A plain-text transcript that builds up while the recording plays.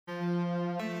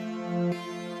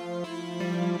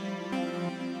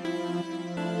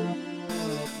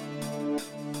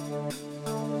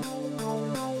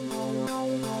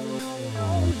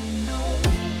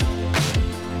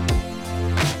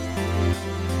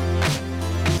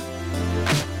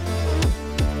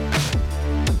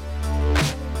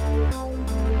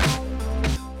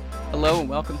Hello and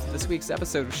welcome to this week's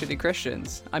episode of Shitty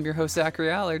Christians. I'm your host,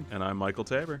 Zachary Allard. And I'm Michael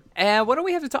Tabor. And what do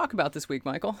we have to talk about this week,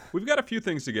 Michael? We've got a few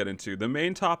things to get into. The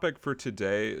main topic for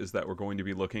today is that we're going to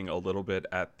be looking a little bit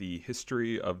at the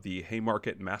history of the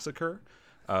Haymarket Massacre,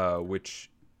 which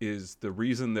is the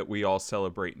reason that we all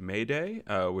celebrate May Day,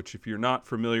 which if you're not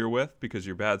familiar with, because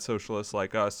you're bad socialists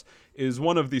like us, is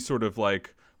one of the sort of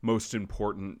like most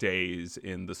important days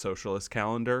in the socialist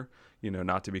calendar. You know,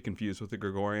 not to be confused with the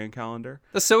Gregorian calendar.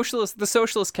 The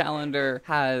socialist calendar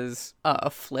has a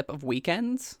flip of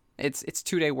weekends. It's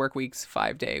 2-day work weeks,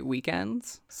 5-day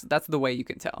weekends. So that's the way you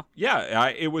can tell. Yeah,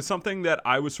 it was something that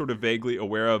I was sort of vaguely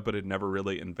aware of, but had never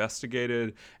really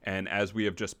investigated. And as we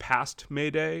have just passed May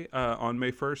Day on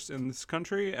May 1st in this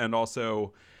country, and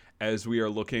also as we are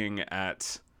looking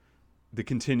at the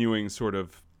continuing sort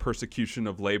of persecution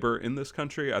of labor in this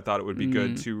country, I thought it would be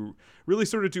good to really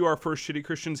sort of do our first Shitty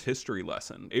Christians history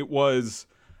lesson. It was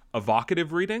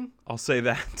evocative reading, I'll say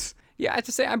that. Yeah, I have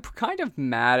to say, I'm kind of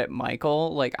mad at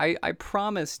Michael. Like, I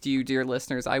promised you, dear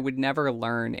listeners, I would never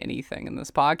learn anything in this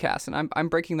podcast, and I'm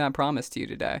breaking that promise to you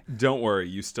today. Don't worry,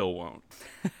 you still won't.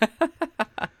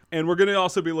 And we're going to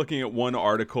also be looking at one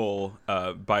article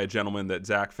by a gentleman that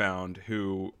Zach found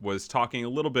who was talking a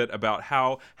little bit about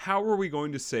how are we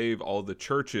going to save all the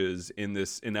churches in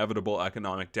this inevitable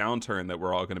economic downturn that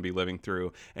we're all going to be living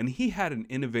through. And he had an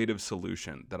innovative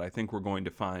solution that I think we're going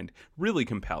to find really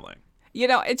compelling. You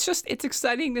know, it's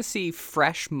exciting to see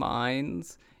fresh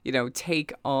minds, you know,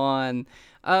 take on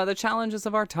the challenges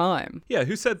of our time. Yeah,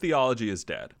 who said theology is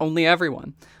dead? Only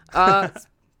everyone.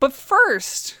 But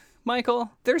first, Michael,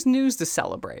 there's news to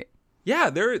celebrate. Yeah,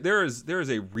 there is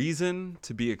a reason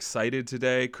to be excited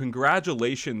today.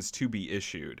 Congratulations to be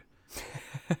issued.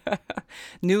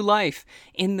 New life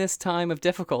in this time of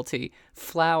difficulty.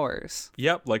 Flowers.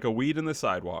 Yep, like a weed in the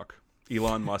sidewalk.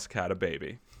 Elon Musk had a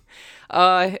baby.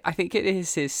 I think it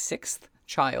is his 6th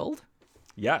child.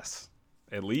 Yes,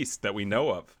 at least that we know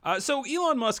of. So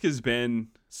Elon Musk has been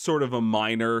sort of a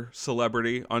minor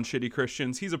celebrity on Shitty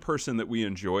Christians. He's a person that we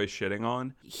enjoy shitting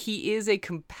on. He is a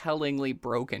compellingly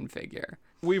broken figure.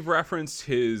 We've referenced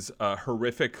his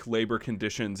horrific labor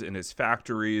conditions in his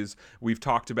factories. We've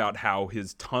talked about how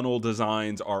his tunnel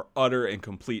designs are utter and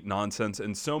complete nonsense,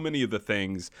 and so many of the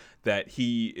things that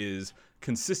he is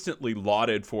consistently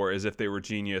lauded for as if they were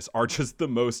genius are just the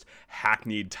most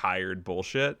hackneyed, tired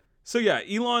bullshit. So yeah,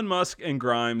 Elon Musk and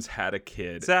Grimes had a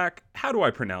kid. Zach, how do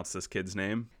I pronounce this kid's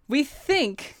name? We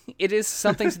think it is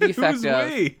something to the effect Who's of...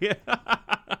 we?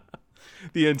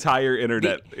 The entire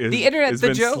internet has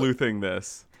been sleuthing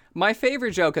this. My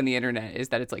favorite joke on the internet is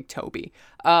that it's like Toby.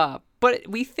 But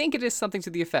we think it is something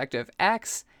to the effect of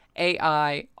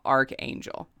XAI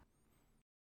Archangel.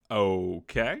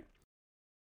 Okay.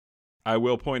 I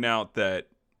will point out that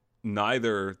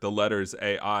neither the letters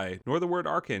AI nor the word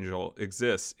archangel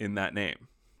exists in that name.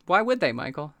 Why would they,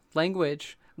 Michael?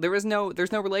 Language. There's no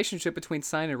relationship between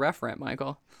sign and referent,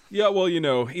 Michael. Yeah, well, you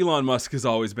know, Elon Musk has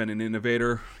always been an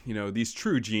innovator. You know, these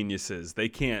true geniuses, they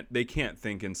can't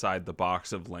think inside the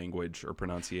box of language or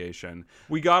pronunciation.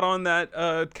 We got on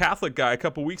that Catholic guy a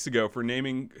couple weeks ago for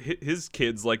naming his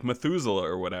kids like Methuselah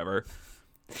or whatever.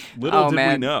 Little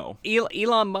did we know.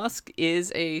 Elon Musk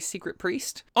is a secret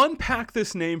priest. Unpack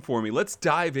this name for me. Let's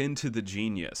dive into the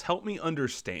genius. Help me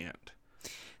understand.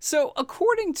 So,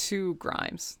 according to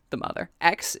Grimes, the mother,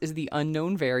 X is the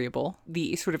unknown variable.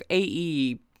 The sort of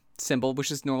AE symbol,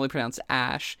 which is normally pronounced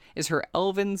Ash, is her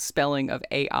elven spelling of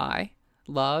AI,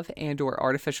 love, and or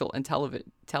artificial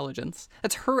intelligence.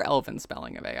 That's her elven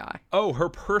spelling of AI. Oh, her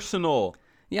personal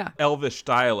Elvish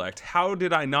dialect. How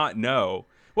did I not know?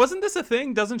 Wasn't this a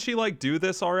thing? Doesn't she, like, do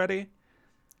this already?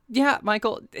 Yeah,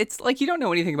 Michael, it's like you don't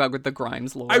know anything about the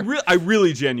Grimes lore. I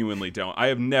really genuinely don't. I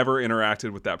have never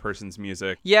interacted with that person's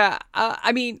music. Yeah,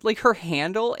 I mean, like, her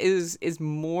handle is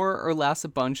more or less a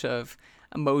bunch of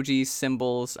emojis,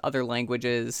 symbols, other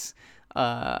languages,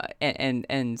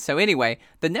 and so anyway,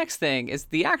 the next thing is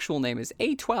the actual name is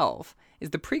A12, is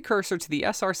the precursor to the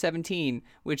SR-17,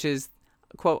 which is,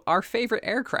 quote, our favorite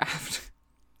aircraft.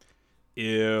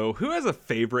 Ew, who has a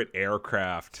favorite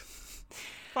aircraft?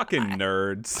 Fucking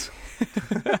nerds.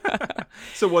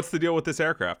 So what's the deal with this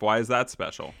aircraft? Why is that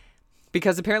special?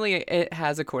 Because apparently it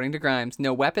has, according to Grimes,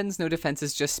 no weapons, no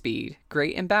defenses, just speed.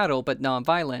 Great in battle, but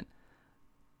non-violent.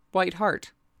 White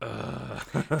heart.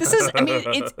 This is, I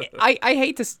mean, I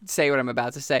hate to say what I'm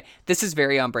about to say. This is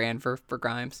very on brand for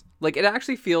Grimes. Like, it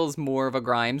actually feels more of a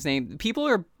Grimes name. People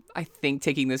are, I think,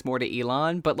 taking this more to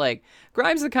Elon, but, like,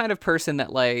 Grimes is the kind of person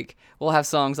that, like, will have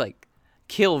songs like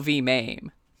Kill V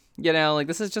Maim. You know, like,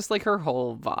 this is just, like, her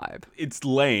whole vibe. It's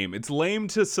lame. It's lame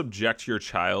to subject your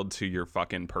child to your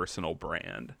fucking personal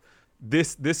brand.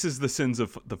 this is the sins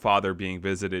of the father being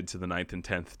visited to the 9th and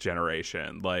 10th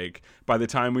generation. Like, by the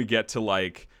time we get to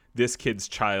like this kid's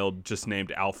child just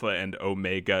named Alpha and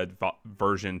Omega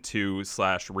version 2 /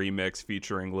 remix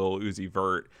featuring Lil Uzi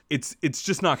Vert, it's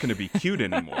just not going to be cute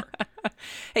anymore.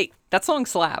 Hey, that song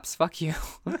slaps. Fuck you.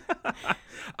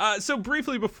 So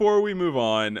briefly before we move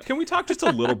on, can we talk just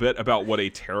a little bit about what a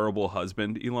terrible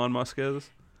husband Elon Musk is?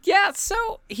 Yeah,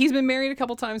 so he's been married a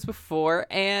couple times before,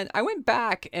 and I went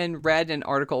back and read an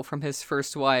article from his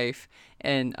first wife,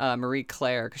 and Marie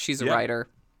Claire, because she's a writer.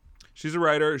 She's a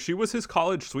writer. She was his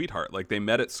college sweetheart. Like, they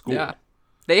met at school. Yeah.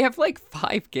 They have like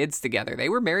 5 kids together. They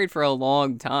were married for a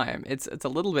long time. It's a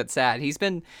little bit sad. He's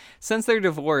been, since their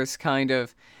divorce, kind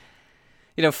of,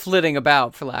 flitting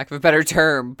about, for lack of a better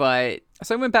term. But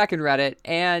so I went back and read it,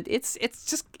 and it's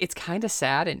kind of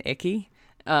sad and icky.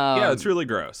 Yeah, it's really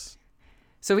gross.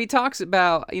 So he talks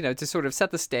about, to sort of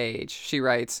set the stage, she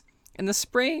writes, in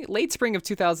the late spring of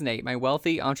 2008, my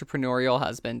wealthy entrepreneurial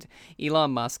husband,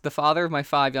 Elon Musk, the father of my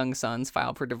 5 young sons,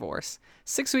 filed for divorce.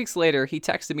 6 weeks later, he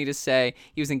texted me to say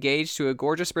he was engaged to a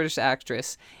gorgeous British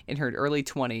actress in her early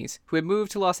 20s who had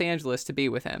moved to Los Angeles to be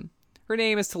with him. Her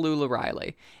name is Tallulah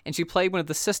Riley, and she played one of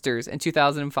the sisters in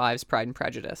 2005's Pride and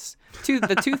Prejudice.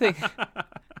 The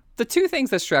two things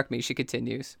that struck me, she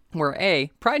continues, were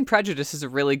A, Pride and Prejudice is a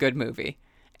really good movie,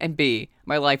 and B,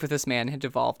 my life with this man had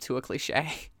devolved to a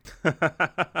cliche.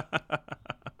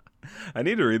 I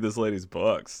need to read this lady's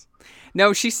books.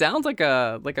 No, she sounds like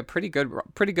a pretty good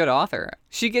author.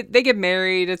 They get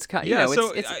married. It's kind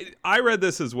I read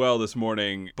this as well this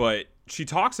morning, but she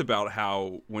talks about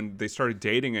how when they started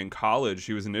dating in college,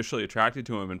 she was initially attracted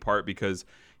to him in part because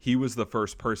he was the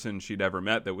first person she'd ever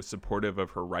met that was supportive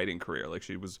of her writing career. Like,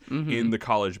 she was in the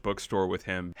college bookstore with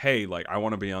him. Hey, like, I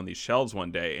want to be on these shelves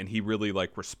one day. And he really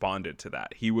like responded to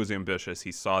that. He was ambitious.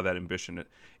 He saw that ambition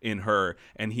in her.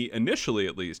 And he initially,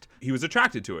 at least, he was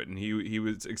attracted to it. And he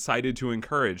was excited to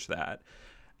encourage that.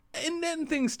 And then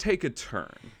things take a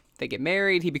turn. They get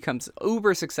married. He becomes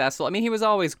uber successful. I mean, he was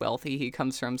always wealthy. He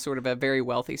comes from sort of a very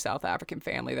wealthy South African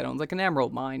family that owns like an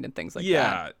emerald mine and things like that.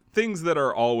 Yeah, things that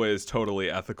are always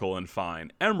totally ethical and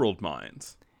fine. Emerald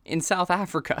mines. In South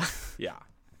Africa. Yeah.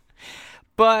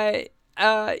 But,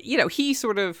 he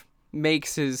sort of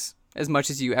makes as much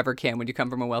as you ever can when you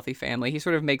come from a wealthy family. He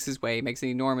sort of makes his way, makes an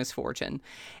enormous fortune.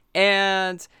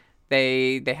 And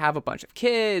They have a bunch of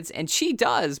kids, and she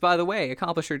does, by the way,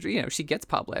 accomplish her, she gets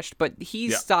published, but he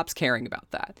stops caring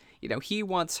about that. He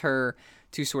wants her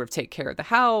to sort of take care of the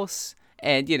house.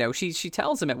 And, she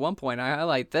tells him at one point, I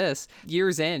highlight this,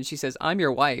 years in, she says, I'm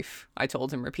your wife. I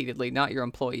told him repeatedly, not your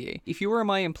employee. If you were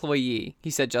my employee, he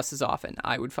said just as often,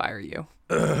 I would fire you.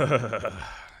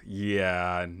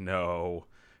 Yeah, no.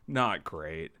 Not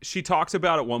great. She talks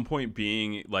about at one point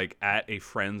being like at a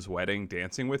friend's wedding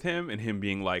dancing with him and him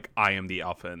being like, I am the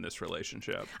alpha in this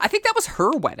relationship. I think that was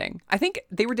her wedding. I think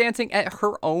they were dancing at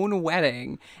her own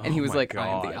wedding and he was like, God. I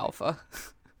am the alpha.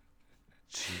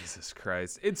 Jesus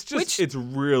Christ. It's just, it's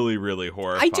really, really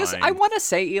horrifying. I want to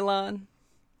say, Elon,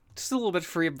 just a little bit of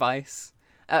free advice.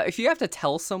 If you have to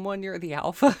tell someone you're the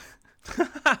alpha,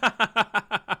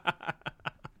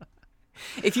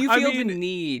 if you feel the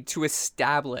need to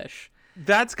establish...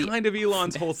 That's kind of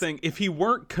Elon's whole thing. If he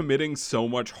weren't committing so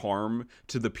much harm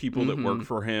to the people that work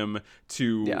for him,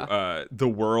 to the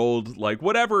world, like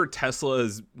whatever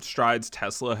strides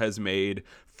Tesla has made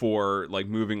for like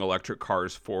moving electric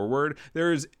cars forward,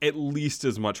 there is at least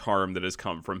as much harm that has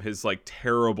come from his like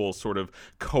terrible sort of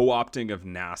co-opting of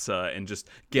NASA and just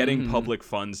getting public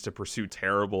funds to pursue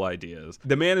terrible ideas.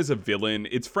 The man is a villain.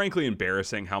 It's frankly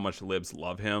embarrassing how much libs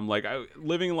love him. Like,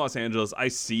 living in Los Angeles, I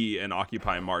see an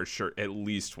Occupy Mars shirt at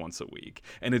least once a week,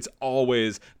 and it's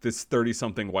always this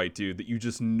 30-something white dude that you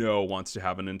just know wants to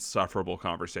have an insufferable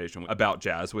conversation about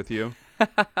jazz with you.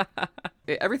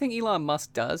 Everything Elon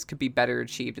Musk does could be better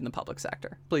achieved in the public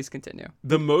sector. Please continue.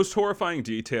 The most horrifying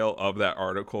detail of that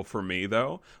article for me,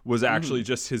 though, was actually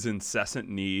just his incessant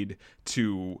need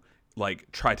to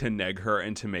like try to neg her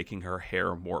into making her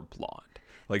hair more blonde.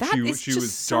 Like, she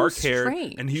was dark haired,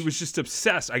 and he was just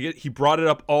obsessed. He brought it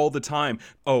up all the time.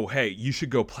 Oh, hey, you should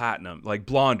go platinum, like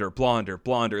blonder.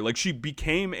 Like, she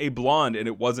became a blonde, and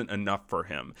it wasn't enough for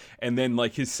him. And then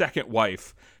like his second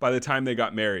wife, by the time they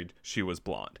got married, she was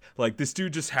blonde. Like, this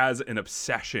dude just has an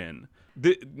obsession.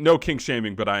 No kink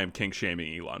shaming, but I am kink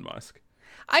shaming Elon Musk.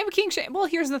 I'm kink shaming. Well,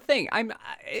 here's the thing.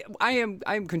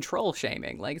 I'm control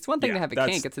shaming. Like, it's one thing to have a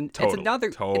kink. It's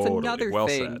another well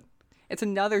thing. said. It's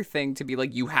another thing to be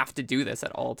like, you have to do this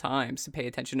at all times to pay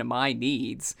attention to my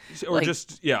needs. Or like,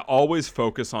 just, always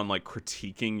focus on like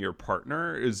critiquing your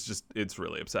partner is just, it's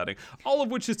really upsetting. All of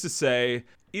which is to say,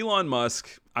 Elon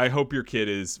Musk, I hope your kid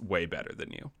is way better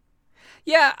than you.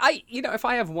 Yeah, if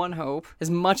I have one hope, as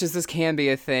much as this can be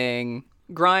a thing,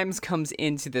 Grimes comes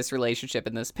into this relationship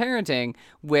and this parenting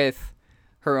with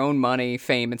her own money,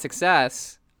 fame, and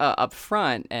success up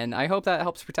front, and I hope that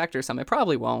helps protect her some. It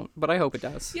probably won't, but I hope it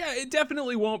does. Yeah, it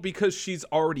definitely won't because she's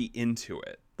already into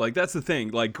it. Like, that's the thing.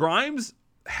 Like, Grimes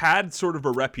had sort of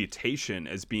a reputation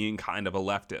as being kind of a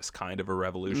leftist, kind of a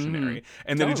revolutionary.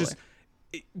 And then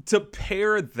to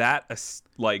pair that,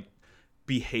 like,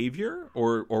 behavior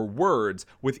or words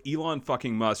with Elon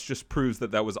fucking Musk just proves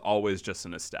that was always just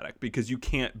an aesthetic, because you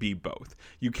can't be both.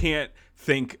 You can't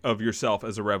think of yourself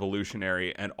as a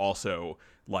revolutionary and also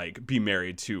like be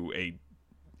married to a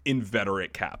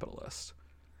inveterate capitalist.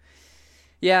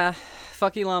 Yeah,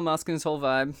 fuck Elon Musk and his whole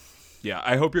vibe. Yeah,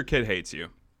 I hope your kid hates you.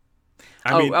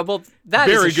 I mean, well, that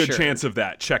very is good chance of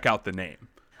that. Check out the name.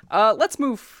 Let's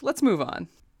move on.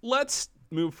 Let's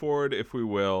move forward, if we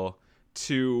will,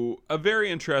 to a very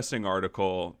interesting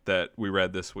article that we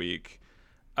read this week.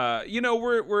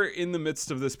 We're in the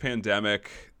midst of this pandemic.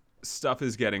 Stuff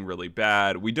is getting really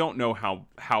bad. We don't know how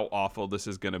awful this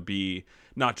is going to be,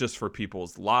 not just for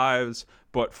people's lives,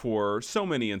 but for so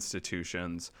many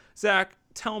institutions. Zach,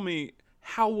 tell me,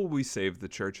 how will we save the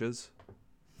churches?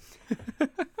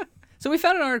 So we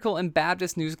found an article in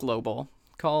Baptist News Global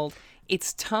called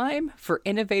 "It's Time for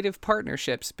Innovative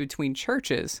Partnerships Between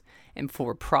Churches and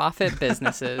For-Profit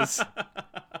Businesses."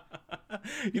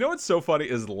 You know what's so funny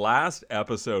is last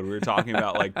episode we were talking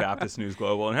about like Baptist News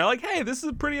Global and how like, hey, this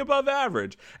is pretty above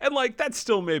average. And like that's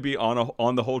still maybe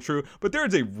on the whole true, but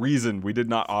there's a reason we did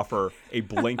not offer a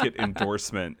blanket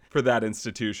endorsement for that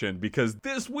institution, because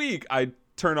this week I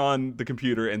turn on the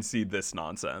computer and see this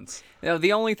nonsense.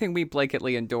 The only thing we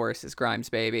blanketly endorse is Grimes,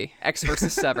 baby. X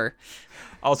versus Sever.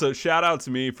 Also, shout out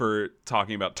to me for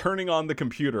talking about turning on the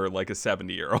computer like a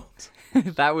 70-year-old.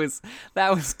 That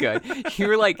was good. You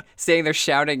were like standing there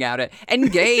shouting out it.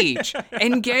 Engage!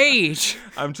 Engage!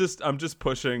 I'm just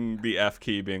pushing the F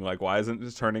key, being like, why isn't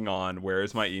this turning on? Where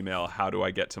is my email? How do I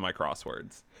get to my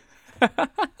crosswords?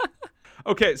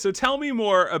 Okay, so tell me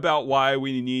more about why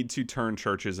we need to turn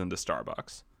churches into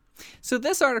Starbucks. So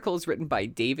this article is written by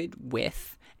David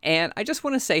With, and I just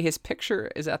want to say his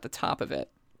picture is at the top of it.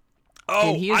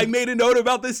 Oh, I made a note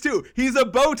about this too. He's a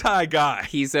bow tie guy.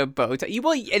 He's a bow tie.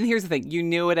 Well, and here's the thing. You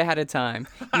knew it ahead of time.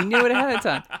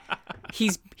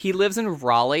 He lives in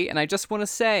Raleigh, and I just want to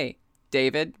say,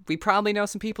 David, we probably know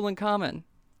some people in common.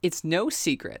 It's no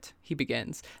secret, he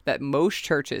begins, that most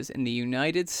churches in the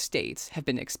United States have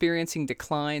been experiencing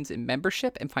declines in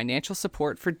membership and financial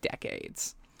support for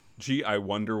decades. Gee, I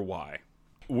wonder why.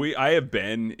 I have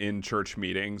been in church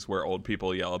meetings where old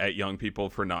people yell at young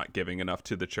people for not giving enough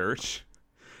to the church.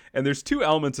 And there's two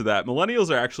elements of that. Millennials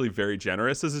are actually very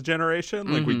generous as a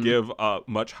generation. Like, we give a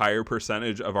much higher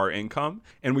percentage of our income,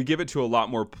 and we give it to a lot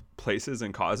more places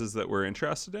and causes that we're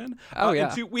interested in. Yeah.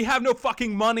 And two, we have no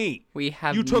fucking money. You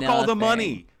took nothing. all the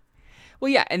money. Well,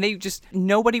 yeah, and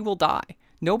nobody will die.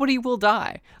 Nobody will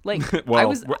die. Like,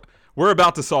 well, we're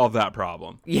about to solve that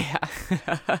problem. Yeah.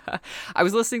 I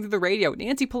was listening to the radio.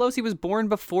 Nancy Pelosi was born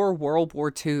before World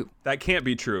War II. That can't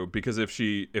be true, because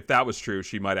if that was true,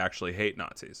 she might actually hate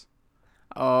Nazis.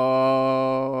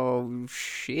 Oh,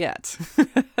 shit.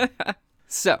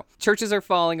 So, churches are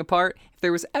falling apart. If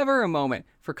there was ever a moment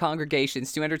for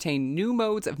congregations to entertain new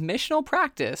modes of missional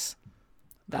practice,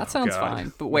 that sounds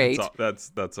fine. But wait.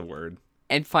 That's a word.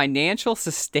 And financial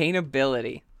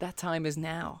sustainability. That time is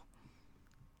now.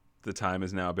 The time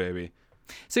is now, baby.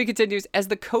 So he continues, as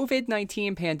the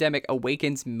COVID-19 pandemic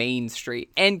awakens Main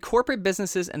Street and corporate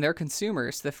businesses and their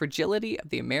consumers to the fragility of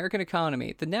the American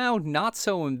economy, the now not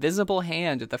so invisible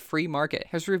hand of the free market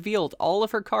has revealed all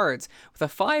of her cards with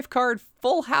a 5-card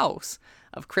full house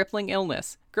of crippling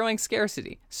illness, growing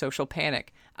scarcity, social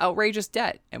panic, outrageous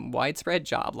debt, and widespread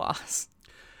job loss.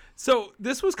 So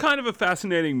this was kind of a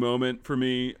fascinating moment for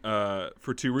me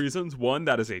for two reasons. One,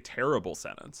 that is a terrible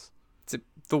sentence.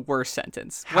 The worst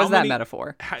sentence. What's that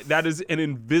metaphor? That is an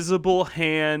invisible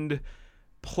hand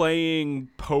playing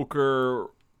poker.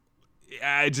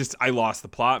 I lost the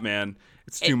plot, man.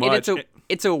 It's too much.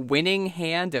 It's a winning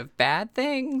hand of bad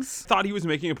things. Thought he was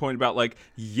making a point about like,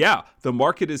 yeah, the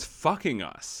market is fucking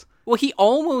us. Well, he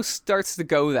almost starts to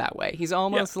go that way. He's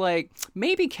almost like,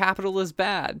 maybe capital is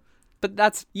bad. But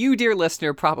that's, you, dear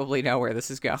listener, probably know where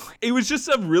this is going. It was just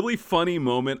a really funny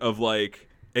moment of like,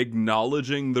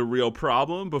 acknowledging the real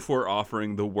problem before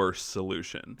offering the worst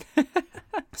solution.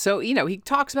 So, he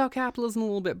talks about capitalism a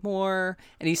little bit more,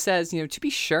 and he says, to be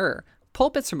sure,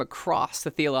 pulpits from across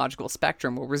the theological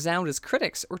spectrum will resound as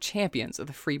critics or champions of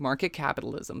the free market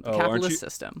capitalism, the capitalist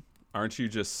system. Aren't you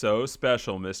just so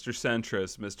special, Mr.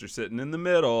 Centrist, Mr. Sitting in the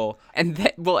Middle? And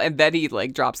then he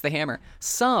drops the hammer.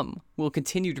 Some will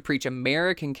continue to preach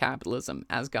American capitalism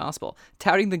as gospel,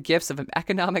 touting the gifts of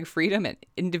economic freedom and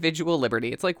individual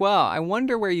liberty. It's like, wow, I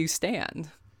wonder where you stand.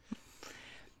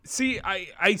 See,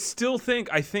 I still think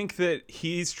that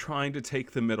he's trying to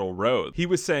take the middle road. He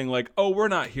was saying we're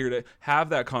not here to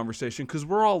have that conversation because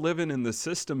we're all living in the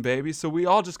system, baby. So we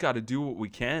all just got to do what we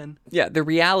can. Yeah, the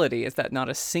reality is that not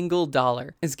a single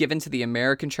dollar is given to the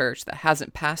American church that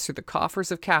hasn't passed through the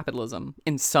coffers of capitalism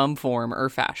in some form or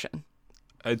fashion.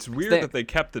 It's weird that they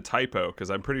kept the typo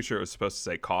because I'm pretty sure it was supposed to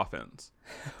say coffins.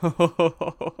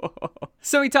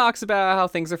 So he talks about how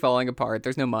things are falling apart.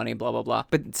 There's no money, blah, blah, blah.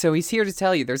 But so he's here to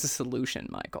tell you there's a solution,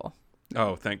 Michael.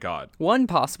 Oh, thank God. One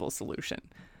possible solution,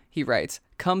 he writes,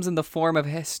 comes in the form of a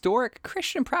historic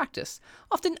Christian practice,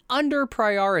 often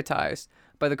under-prioritized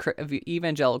by the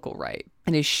evangelical right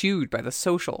and eschewed by the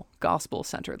social,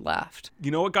 gospel-centered left.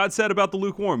 You know what God said about the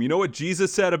lukewarm? You know what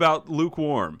Jesus said about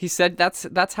lukewarm? He said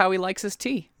that's how he likes his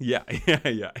tea. Yeah.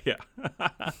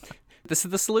 This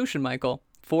is the solution, Michael.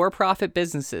 For-profit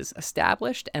businesses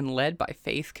established and led by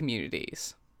faith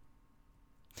communities.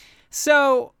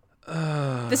 So,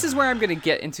 this is where I'm going to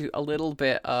get into a little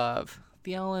bit of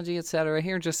theology, etc.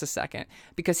 here in just a second,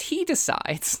 because he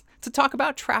decides to talk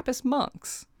about Trappist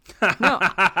monks. No,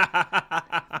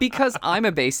 because I'm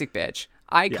a basic bitch.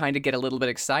 I kind of get a little bit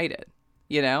excited.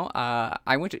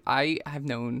 I have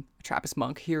known a Trappist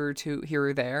monk here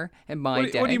or there in my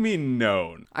day. What do you mean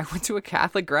known? I went to a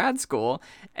Catholic grad school,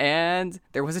 and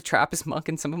there was a Trappist monk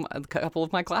in a couple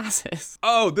of my classes.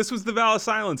 Oh, this was the vow of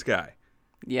silence guy.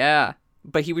 Yeah,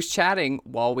 but he was chatting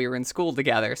while we were in school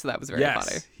together, so that was very funny.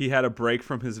 Yes, he had a break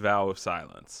from his vow of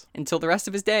silence. Until the rest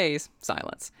of his days,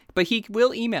 silence. But he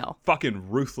will email. Fucking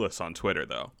ruthless on Twitter,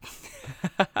 though.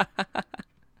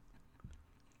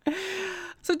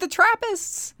 So the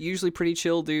Trappists, usually pretty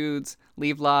chill dudes,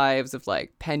 lead lives of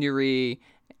penury,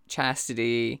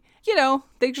 chastity.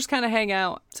 They just kind of hang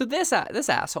out. So this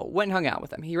asshole went and hung out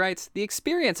with them. He writes, the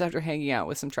experience after hanging out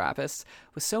with some Trappists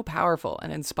was so powerful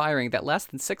and inspiring that less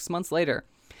than 6 months later,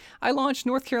 I launched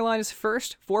North Carolina's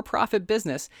first for-profit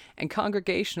business and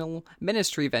congregational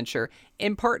ministry venture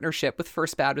in partnership with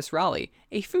First Baptist Raleigh,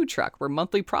 a food truck where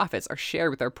monthly profits are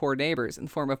shared with our poor neighbors in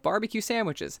the form of barbecue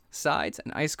sandwiches, sides,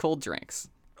 and ice-cold drinks.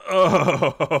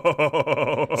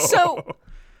 Oh. So,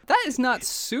 that is not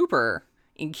super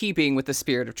in keeping with the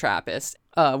spirit of Trappist.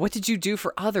 What did you do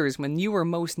for others when you were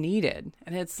most needed?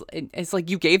 And it's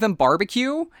like you gave them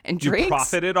barbecue and drinks. You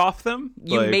profited off them?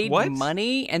 You made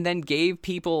money and then gave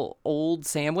people old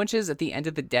sandwiches at the end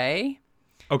of the day?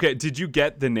 Okay, did you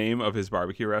get the name of his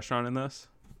barbecue restaurant in this?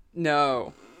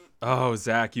 No. Oh,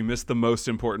 Zach, you missed the most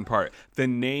important part. The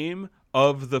name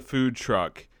of the food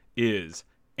truck is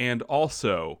And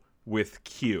Also with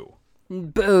Q.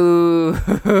 Boo.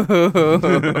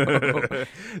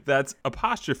 That's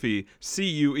apostrophe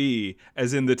CUE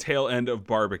as in the tail end of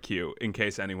barbecue, in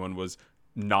case anyone was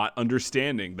not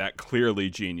understanding that clearly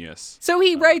genius. So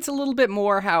he writes a little bit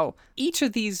more how each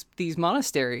of these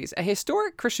monasteries, a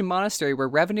historic Christian monastery where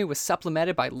revenue was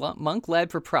supplemented by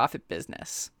monk-led for-profit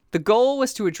business. The goal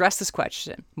was to address this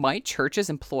question. Might churches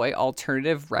employ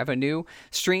alternative revenue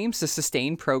streams to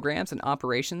sustain programs and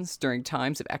operations during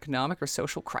times of economic or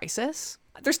social crisis?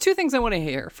 There's two things I want to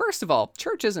hear. First of all,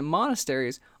 churches and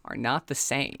monasteries are not the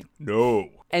same. No.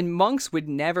 And monks would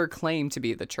never claim to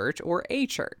be the church or a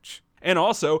church. And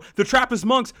also, the Trappist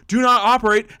monks do not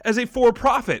operate as a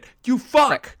for-profit. You fuck!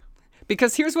 Right.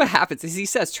 Because here's what happens, is he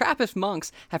says Trappist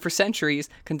monks have for centuries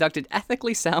conducted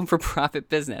ethically sound for-profit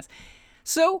business.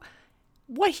 So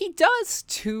what he does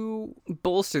to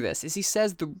bolster this is he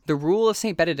says the rule of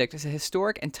St. Benedict is a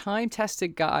historic and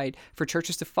time-tested guide for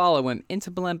churches to follow in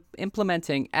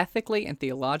implementing ethically and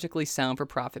theologically sound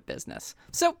for-profit business.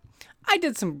 So I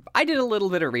did a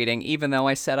little bit of reading, even though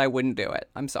I said I wouldn't do it.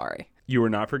 I'm sorry. You were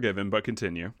not forgiven, but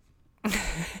continue.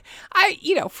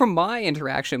 From my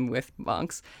interaction with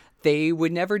monks, they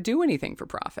would never do anything for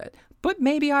profit. But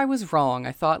maybe I was wrong.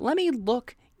 I thought, let me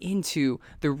look into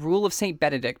the rule of St.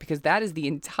 Benedict, because that is the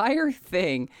entire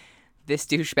thing this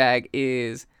douchebag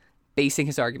is basing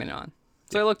his argument on.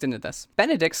 So I looked into this.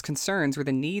 Benedict's concerns were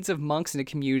the needs of monks in a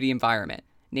community environment,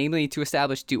 namely to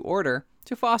establish due order,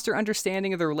 to foster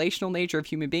understanding of the relational nature of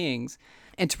human beings,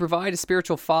 and to provide a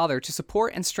spiritual father to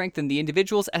support and strengthen the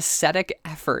individual's ascetic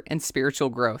effort and spiritual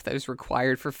growth that is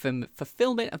required for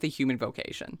fulfillment of the human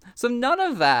vocation. So none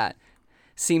of that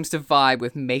seems to vibe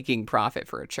with making profit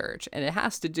for a church. And it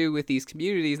has to do with these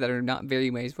communities that are not very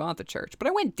ways want the church. But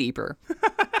I went deeper.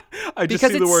 I just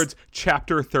see the words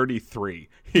chapter 33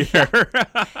 here.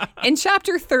 Yeah. In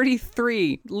chapter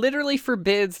 33, literally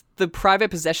forbids the private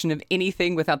possession of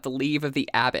anything without the leave of the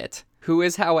abbot, who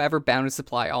is, however, bound to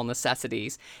supply all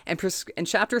necessities. And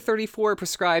chapter 34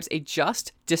 prescribes a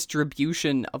just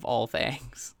distribution of all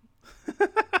things.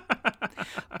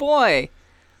 Boy,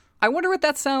 I wonder what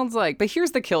that sounds like. But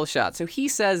here's the kill shot. So he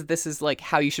says this is like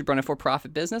how you should run a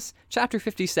for-profit business. Chapter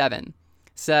 57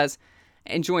 says,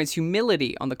 enjoins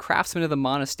humility on the craftsmen of the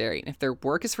monastery. And if their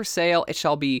work is for sale, it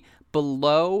shall be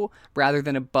below rather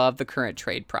than above the current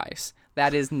trade price.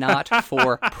 That is not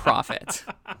for profit.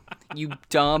 You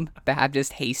dumb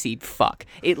Baptist hayseed fuck.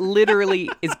 It literally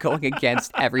is going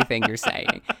against everything you're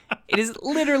saying. It is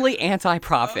literally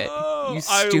anti-profit. You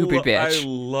stupid bitch.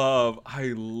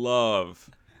 I love.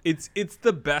 It's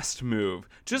the best move.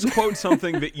 Just quote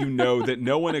something that you know that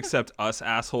no one except us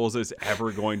assholes is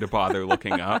ever going to bother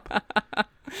looking up.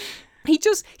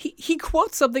 He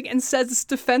quotes something and says it's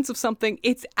defense of something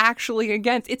it's actually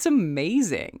against. It's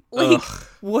amazing. Like,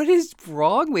 what is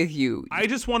wrong with you? I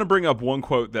just want to bring up one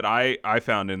quote that I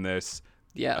found in this.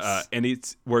 Yes. And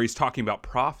it's where he's talking about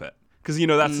profit. Because,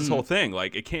 that's this whole thing.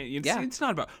 Like, it's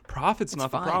not about profit's not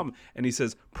fine. The problem. And he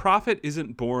says, profit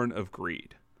isn't born of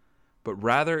greed, but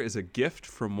rather is a gift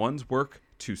from one's work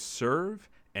to serve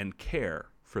and care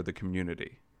for the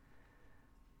community.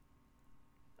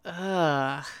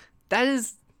 That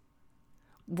is,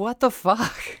 what the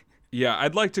fuck? Yeah,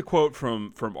 I'd like to quote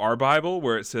from our Bible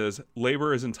where it says,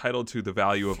 labor is entitled to the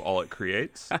value of all it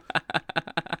creates.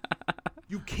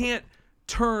 You can't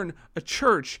turn a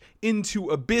church into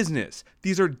a business.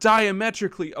 These are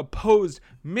diametrically opposed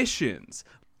missions.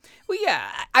 Well, yeah,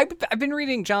 I've been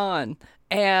reading John,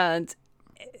 and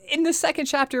in the second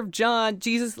chapter of John,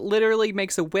 Jesus literally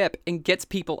makes a whip and gets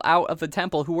people out of the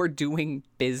temple who are doing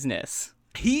business.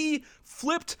 He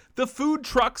flipped the food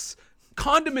trucks'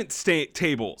 condiment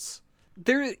tables.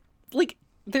 There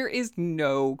is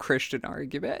no Christian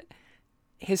argument,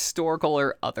 historical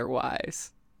or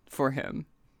otherwise, for him.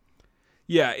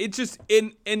 Yeah, it just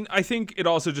and I think it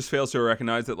also just fails to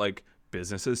recognize that like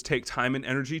businesses take time and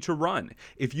energy to run.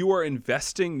 If you are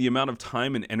investing the amount of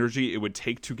time and energy it would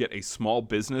take to get a small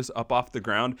business up off the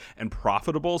ground and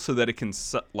profitable so that it can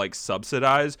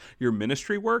subsidize your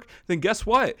ministry work, then guess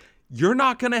what? You're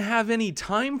not going to have any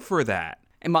time for that.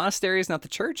 A monastery is not the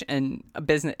church, and a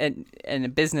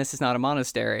business is not a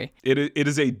monastery. It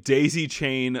is a daisy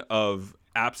chain of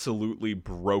absolutely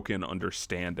broken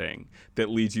understanding that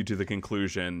leads you to the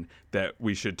conclusion that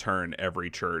we should turn every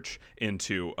church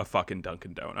into a fucking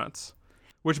Dunkin' Donuts.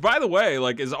 Which, by the way,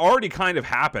 like is already kind of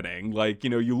happening. Like,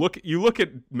 you look at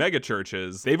mega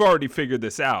churches, they've already figured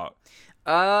this out.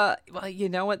 Well, you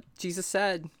know what Jesus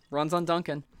said, runs on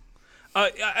Dunkin'.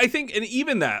 I think, and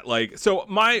even that, like, so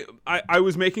I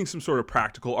was making some sort of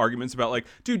practical arguments about, like,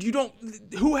 dude,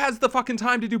 who has the fucking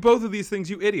time to do both of these things,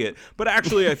 you idiot? But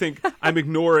actually, I think I'm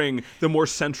ignoring the more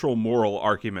central moral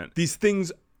argument. These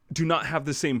things do not have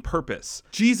the same purpose.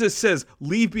 Jesus says,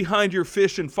 leave behind your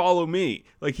fish and follow me.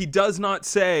 Like, he does not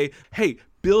say, hey,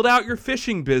 build out your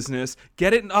fishing business,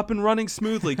 get it up and running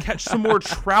smoothly, catch some more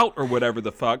trout or whatever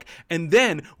the fuck, and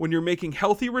then when you're making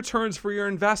healthy returns for your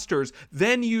investors,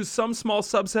 then use some small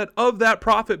subset of that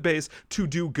profit base to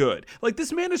do good. Like,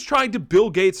 this man is trying to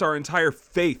Bill Gates our entire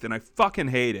faith, and I fucking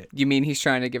hate it. You mean he's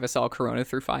trying to give us all Corona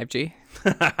through 5G?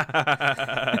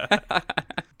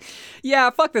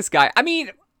 Yeah, fuck this guy. I mean,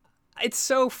 it's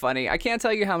so funny. I can't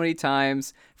tell you how many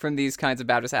times from these kinds of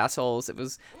Baptist assholes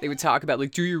they would talk about, like,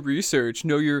 do your research,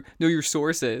 know your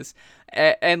sources,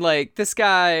 and like, this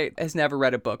guy has never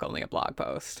read a book, only a blog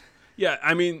post. Yeah,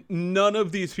 I mean, none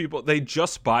of these people, they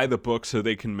just buy the book so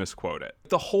they can misquote it.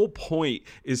 The whole point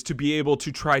is to be able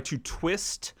to try to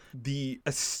twist the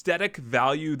aesthetic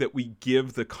value that we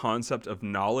give the concept of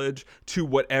knowledge to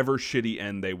whatever shitty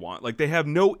end they want. Like, they have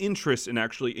no interest in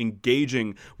actually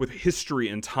engaging with history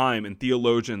and time and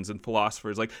theologians and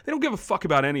philosophers. Like, they don't give a fuck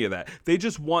about any of that. They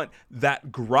just want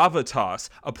that gravitas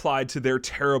applied to their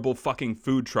terrible fucking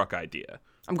food truck idea.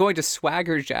 I'm going to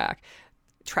Swagger Jack,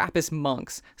 Trappist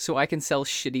monks, so I can sell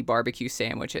shitty barbecue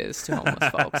sandwiches to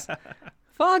homeless folks.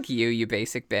 Fuck you, you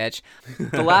basic bitch.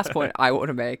 The last point I want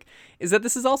to make is that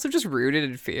this is also just rooted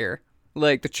in fear.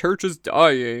 Like, the church is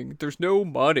dying. There's no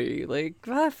money. Like,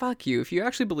 fuck you. If you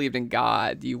actually believed in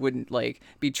God, you wouldn't, like,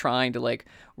 be trying to, like,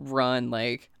 run,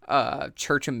 like,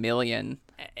 Church a Million.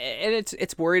 And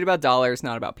it's worried about dollars,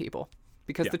 not about people.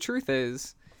 Because the truth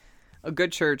is, a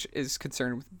good church is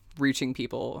concerned with reaching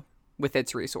people with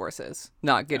its resources,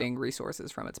 not getting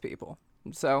resources from its people.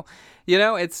 So,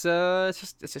 it's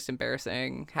just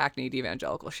embarrassing, hackneyed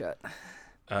evangelical shit.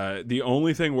 The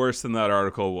only thing worse than that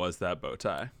article was that bow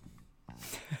tie.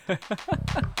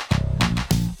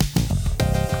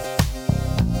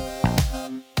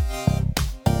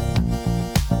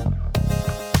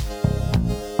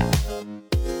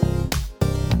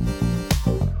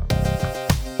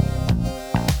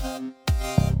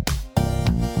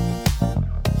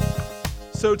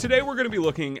 So today we're going to be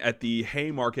looking at the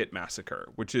Haymarket Massacre,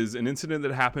 which is an incident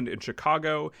that happened in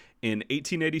Chicago in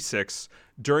 1886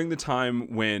 during the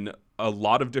time when a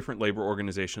lot of different labor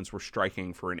organizations were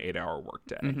striking for an 8-hour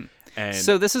workday. Mm-hmm. And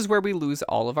so this is where we lose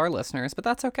all of our listeners, but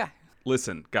that's okay.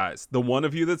 Listen, guys, the one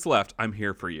of you that's left, I'm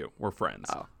here for you. We're friends.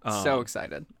 Oh, so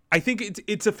excited. I think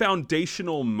it's a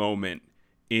foundational moment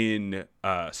in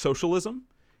socialism,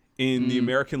 in the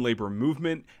American labor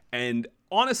movement, and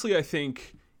honestly, I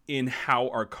think in how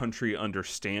our country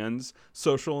understands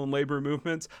social and labor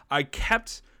movements. I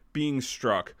kept being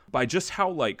struck by just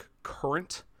how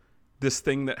current this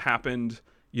thing that happened,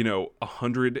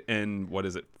 100 and what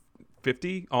is it,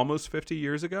 50, almost 50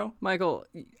 years ago. Michael,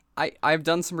 I've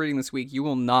done some reading this week. You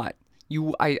will not.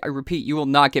 I repeat, you will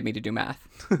not get me to do math.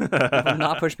 You will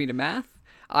not push me to math.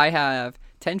 I have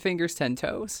 10 fingers, 10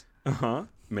 toes.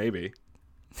 Maybe.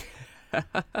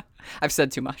 I've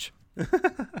said too much.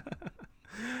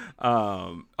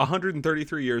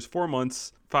 133 years, 4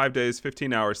 months, 5 days,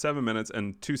 15 hours, 7 minutes,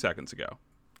 and 2 seconds ago.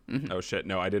 Mm-hmm. Oh shit,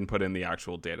 no, I didn't put in the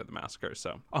actual date of the massacre.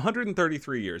 So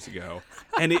 133 years ago.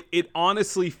 And it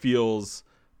honestly feels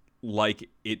like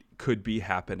it could be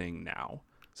happening now.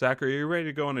 Zach, are you ready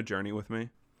to go on a journey with me?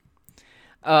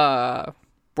 We're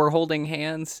holding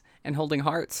hands and holding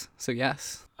hearts, so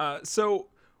yes. So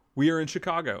we are in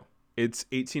Chicago. It's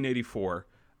 1884.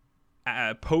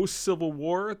 Post-Civil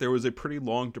War, there was a pretty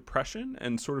long depression,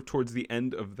 and sort of towards the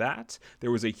end of that, there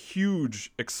was a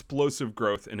huge explosive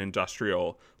growth in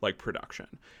industrial production.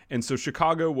 And so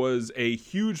Chicago was a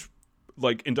huge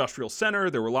industrial center.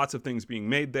 There were lots of things being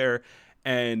made there,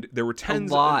 and there were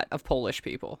tens of Polish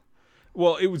people.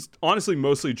 Well, it was honestly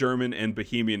mostly German and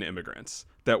Bohemian immigrants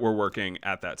that were working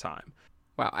at that time.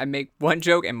 Wow, I make one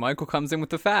joke and Michael comes in with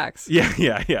the facts.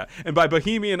 Yeah. And by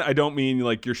Bohemian, I don't mean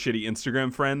your shitty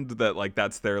Instagram friend that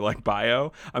that's their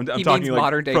bio. I'm talking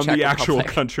modern day from Czech the actual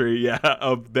Republic. Country,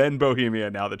 of then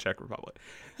Bohemia, now the Czech Republic.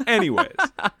 Anyways,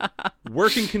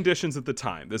 working conditions at the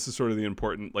time. This is sort of the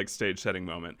important stage setting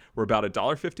moment. We're about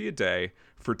 $1.50 a day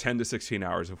for 10 to 16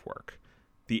 hours of work.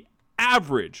 The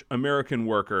average American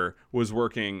worker was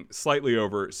working slightly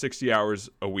over 60 hours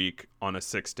a week on a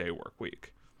 6-day work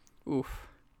week. Oof.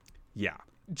 Yeah.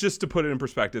 Just to put it in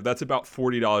perspective, that's about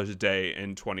 $40 a day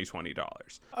in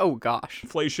 $20. Oh, gosh.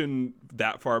 Inflation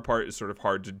that far apart is sort of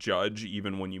hard to judge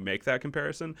even when you make that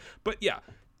comparison. But yeah,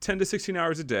 10 to 16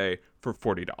 hours a day for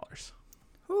 $40.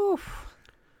 Oof.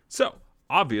 So,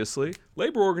 obviously,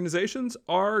 labor organizations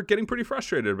are getting pretty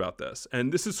frustrated about this.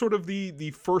 And this is sort of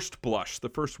the first blush, the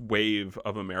first wave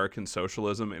of American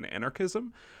socialism and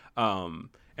anarchism.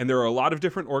 And there are a lot of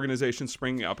different organizations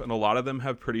springing up, and a lot of them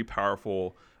have pretty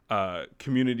powerful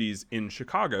communities in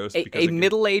Chicago. A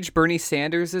middle-aged Bernie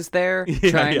Sanders is there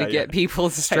trying to get people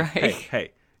to strike.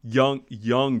 Hey,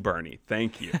 young Bernie,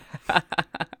 thank you.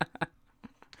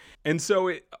 And so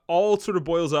it all sort of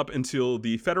boils up until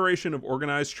the Federation of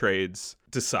Organized Trades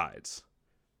decides,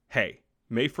 hey,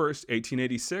 May 1st,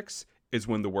 1886 is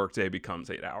when the workday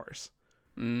becomes 8 hours.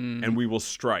 And we will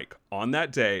strike on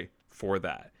that day for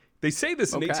that. They say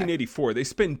this in 1884. They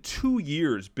spend 2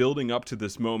 years building up to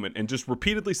this moment and just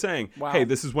repeatedly saying, hey,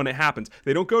 this is when it happens.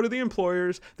 They don't go to the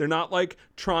employers. They're not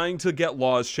trying to get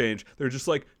laws changed. They're just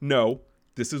no,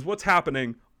 this is what's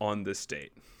happening on this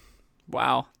date.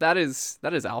 Wow. That is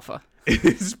alpha. It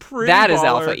is pretty That baller. is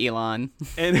alpha, Elon.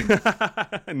 And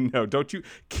no, don't you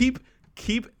keep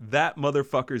that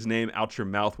motherfucker's name out your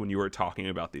mouth when you are talking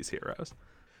about these heroes.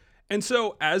 And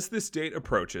so as this date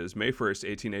approaches, May 1st,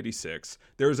 1886,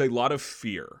 there is a lot of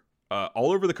fear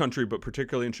all over the country, but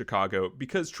particularly in Chicago,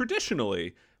 because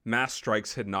traditionally mass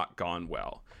strikes had not gone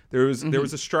well. There was a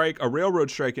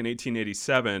railroad strike in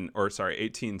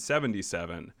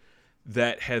 1877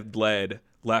 that had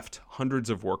left hundreds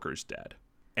of workers dead.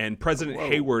 And President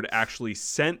Hayward actually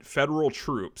sent federal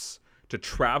troops to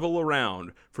travel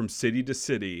around from city to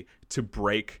city to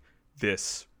break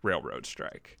this railroad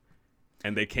strike.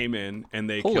 And they came in and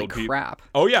they killed people. Holy crap.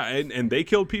 Oh, yeah. And they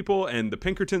killed people, and the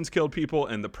Pinkertons killed people,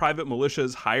 and the private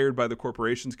militias hired by the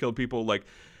corporations killed people.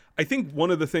 I think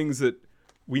one of the things that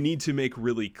we need to make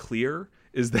really clear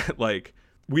is that,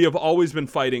 we have always been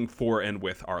fighting for and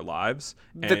with our lives.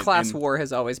 The class war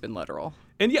has always been literal.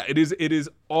 And yeah, it is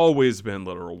always been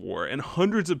literal war. And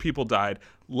hundreds of people died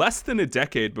less than a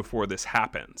decade before this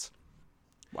happens.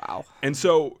 Wow. And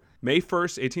so May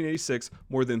 1st, 1886,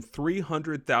 more than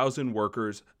 300,000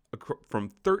 workers from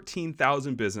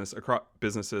 13,000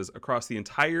 businesses across the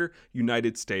entire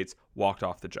United States walked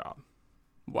off the job.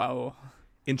 Wow.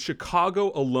 In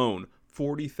Chicago alone,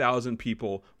 40,000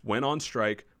 people went on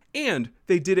strike, and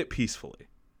they did it peacefully.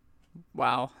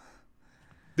 Wow.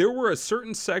 There were a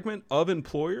certain segment of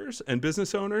employers and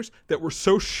business owners that were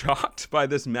so shocked by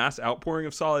this mass outpouring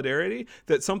of solidarity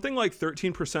that something like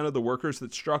 13% of the workers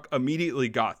that struck immediately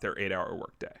got their 8-hour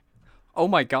workday. Oh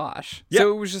my gosh. Yeah.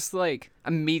 So it was just like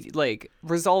immediate, like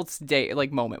results day,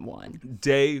 like moment one.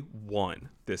 Day one,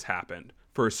 this happened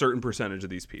for a certain percentage of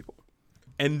these people.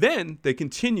 And then they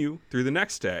continue through the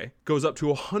next day, goes up to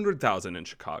 100,000 in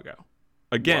Chicago.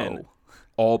 Again, Whoa.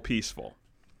 all peaceful.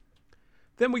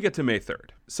 Then we get to May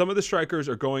 3rd. Some of the strikers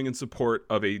are going in support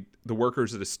of the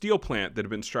workers at a steel plant that had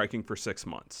been striking for 6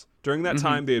 months. During that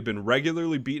time, they had been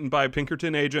regularly beaten by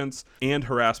Pinkerton agents and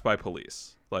harassed by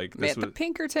police. Like this Man, the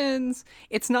Pinkertons,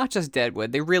 it's not just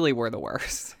Deadwood. They really were the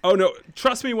worst. Oh no,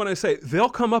 trust me when I say they'll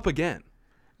come up again.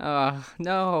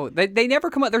 No, they never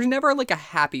come up. There's never like a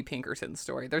happy Pinkerton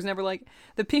story. There's never like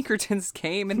the Pinkertons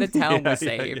came and the town was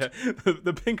saved. Yeah.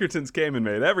 The Pinkertons came and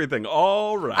made everything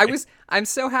all right. I'm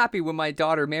so happy when my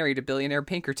daughter married a billionaire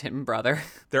Pinkerton brother.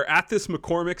 They're at this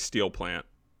McCormick steel plant.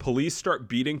 Police start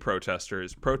beating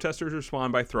protesters. Protesters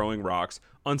respond by throwing rocks.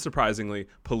 Unsurprisingly,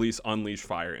 police unleash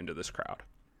fire into this crowd.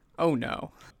 Oh no.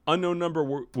 Unknown number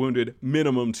wounded,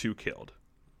 minimum 2 killed.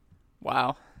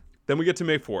 Wow. Then we get to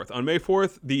May 4th. On May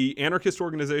 4th, the anarchist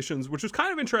organizations, which was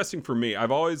kind of interesting for me.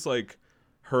 I've always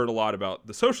heard a lot about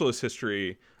the socialist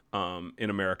history in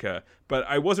America, but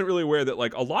I wasn't really aware that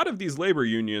a lot of these labor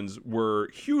unions were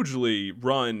hugely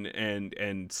run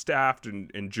and staffed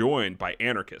and joined by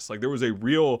anarchists. There was a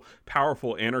real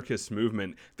powerful anarchist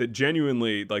movement that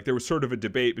genuinely, there was sort of a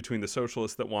debate between the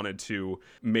socialists that wanted to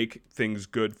make things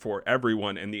good for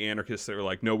everyone and the anarchists that were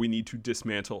like, no, we need to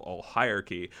dismantle all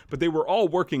hierarchy. But they were all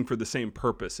working for the same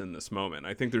purpose in this moment.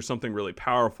 I think there's something really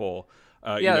powerful.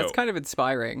 That's kind of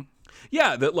inspiring.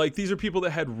 Yeah, that these are people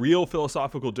that had real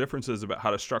philosophical differences about how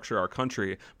to structure our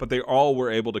country, but they all were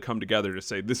able to come together to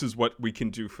say, this is what we can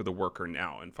do for the worker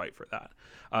now and fight for that.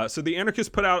 So the anarchists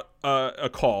put out a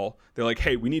call. They're like,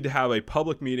 hey, we need to have a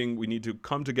public meeting. We need to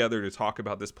come together to talk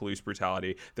about this police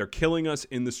brutality. They're killing us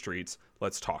in the streets.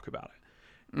 Let's talk about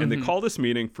it. And they call this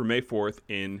meeting for May 4th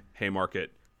in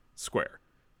Haymarket Square.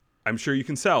 I'm sure you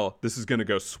can tell this is going to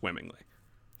go swimmingly.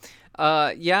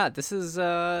 This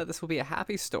will be a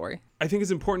happy story. I think it's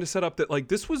important to set up that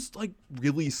this was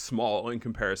really small in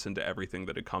comparison to everything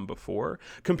that had come before.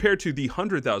 Compared to the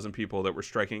 100,000 people that were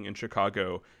striking in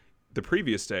Chicago the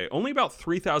previous day, only about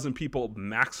 3,000 people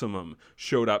maximum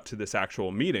showed up to this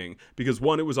actual meeting because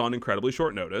one, it was on incredibly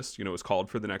short notice, it was called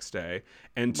for the next day,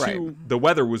 and two, the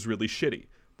weather was really shitty.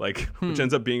 Which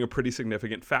ends up being a pretty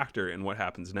significant factor in what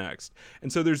happens next.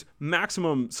 And so there's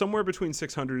maximum somewhere between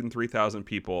 600 and 3,000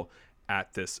 people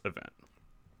at this event.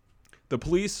 The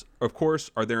police, of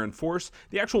course, are there in force.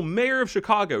 The actual mayor of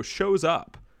Chicago shows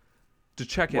up to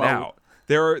check it out.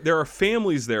 There are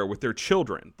families there with their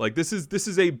children. This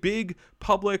is a big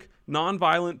public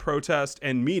nonviolent protest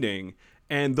and meeting.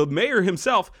 And the mayor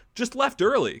himself just left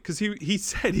early because he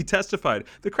testified.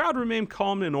 The crowd remained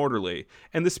calm and orderly,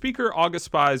 and the speaker, August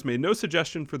Spies, made no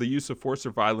suggestion for the use of force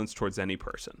or violence towards any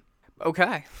person.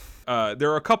 Okay.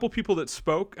 There are a couple people that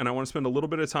spoke, and I want to spend a little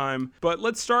bit of time. But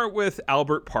let's start with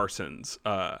Albert Parsons,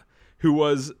 who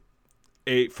was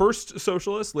a first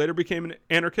socialist, later became an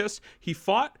anarchist. He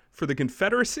fought for the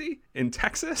Confederacy in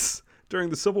Texas during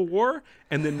the Civil War,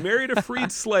 and then married a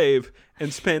freed slave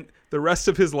and spent the rest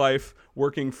of his life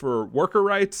working for worker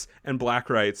rights and black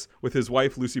rights with his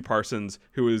wife, Lucy Parsons,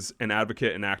 who is an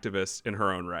advocate and activist in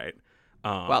her own right.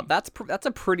 Wow, that's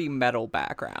a pretty metal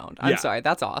background. I'm sorry,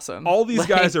 that's awesome. All these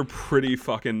guys are pretty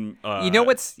fucking... you know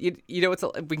what's we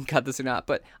can cut this or not,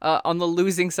 but on the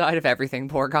losing side of everything,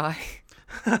 poor guy.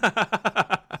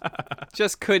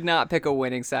 Just could not pick a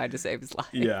winning side to save his life.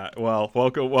 Yeah, well,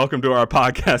 welcome to our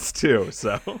podcast too.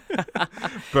 So,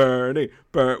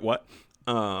 what?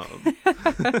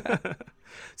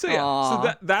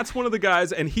 So that's one of the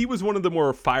guys, and he was one of the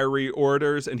more fiery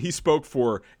orators, and he spoke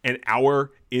for an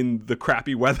hour in the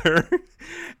crappy weather.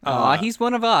 He's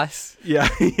one of us. Yeah,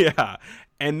 yeah.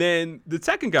 And then the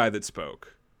second guy that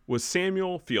spoke was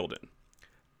Samuel Fielden.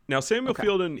 Now, Samuel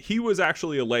Fielden, he was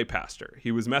actually a lay pastor. He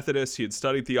was Methodist. He had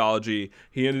studied theology.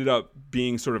 He ended up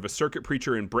being sort of a circuit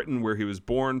preacher in Britain, where he was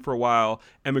born for a while,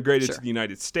 emigrated to the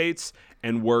United States,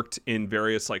 and worked in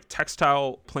various like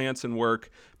textile plants and work,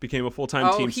 became a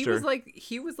full-time teamster.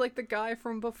 He was like the guy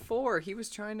from before. He was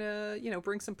trying to,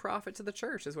 bring some profit to the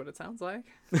church, is what it sounds like.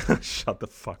 Shut the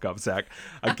fuck up, Zach.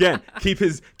 Again,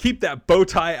 keep that bow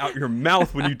tie out your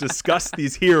mouth when you discuss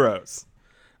these heroes.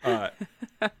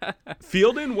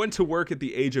 Fielden went to work at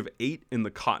the age of 8 in the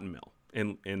cotton mill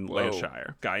in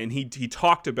Lancashire, and he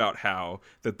talked about how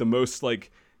that the most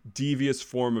like devious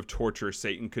form of torture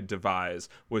Satan could devise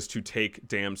was to take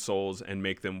damned souls and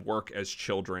make them work as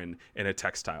children in a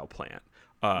textile plant.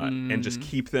 And just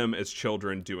keep them as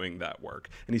children doing that work.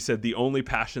 And he said the only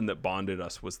passion that bonded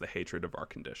us was the hatred of our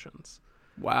conditions.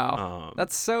 Wow.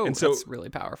 That's really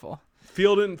powerful.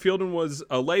 Fielden was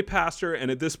a lay pastor,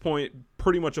 and at this point,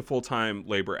 pretty much a full-time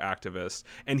labor activist.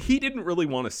 And he didn't really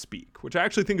want to speak, which I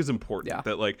actually think is important. Yeah.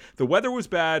 That like the weather was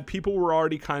bad, people were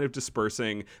already kind of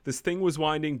dispersing, this thing was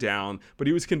winding down, but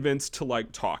he was convinced to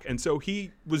like talk. And so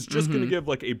he was just going to give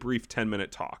like a brief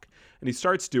 10-minute talk. And he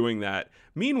starts doing that.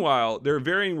 Meanwhile, there are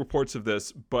varying reports of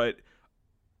this, but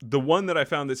the one that I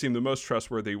found that seemed the most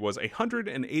trustworthy was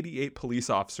 188 police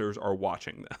officers are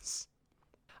watching this.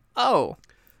 Oh.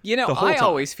 I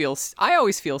always feel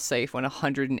safe when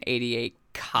 188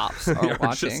 cops are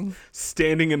watching. Just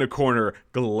standing in a corner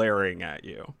glaring at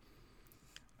you.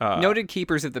 Noted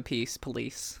keepers of the peace,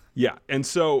 police. Yeah, and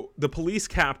so the police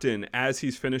captain, as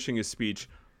he's finishing his speech,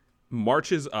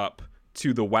 marches up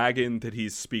to the wagon that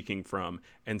he's speaking from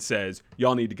and says,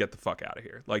 y'all need to get the fuck out of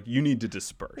here. Like, you need to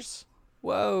disperse.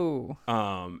 Whoa.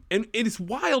 And it is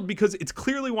wild because it's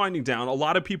clearly winding down. A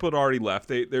lot of people had already left.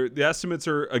 The estimates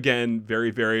are, again,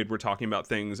 very varied. We're talking about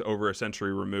things over a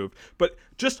century removed, but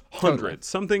just hundreds,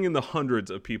 something in the hundreds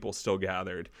of people still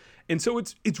gathered. And so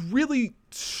it's really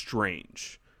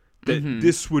strange that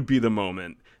this would be the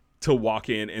moment to walk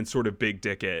in and sort of big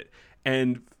dick it.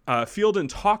 And Fielden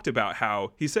talked about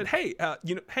how he said, hey,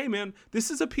 hey man,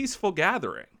 this is a peaceful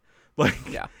gathering. Like,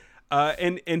 yeah.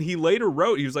 And he later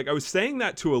wrote, he was like, I was saying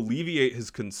that to alleviate his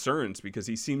concerns because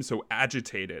he seemed so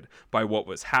agitated by what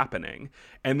was happening.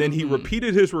 And then he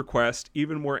repeated his request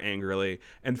even more angrily.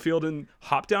 And Fielden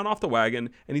hopped down off the wagon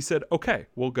and he said, okay,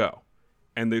 we'll go.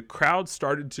 And the crowd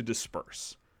started to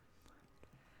disperse.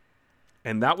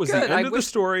 And that was the end of the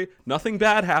story. Nothing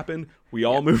bad happened. We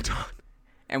all moved on.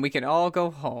 And we can all go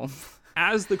home.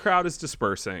 As the crowd is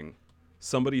dispersing,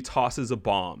 somebody tosses a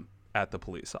bomb at the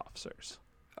police officers.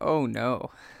 Oh,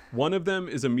 no. One of them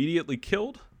is immediately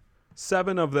killed.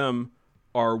 7 of them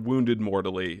are wounded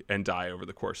mortally and die over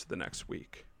the course of the next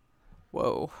week.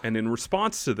 Whoa. And in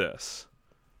response to this,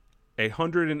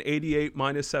 188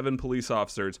 minus 7 police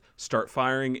officers start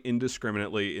firing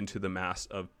indiscriminately into the mass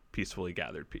of peacefully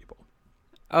gathered people.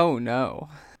 Oh, no.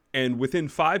 And within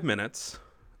 5 minutes,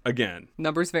 again...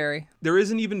 Numbers vary. There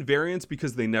isn't even variance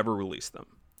because they never released them.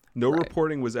 No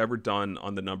reporting was ever done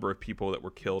on the number of people that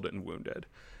were killed and wounded.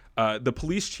 The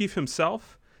police chief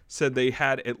himself said they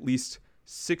had at least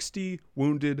 60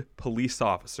 wounded police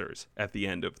officers at the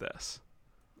end of this.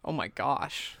 Oh my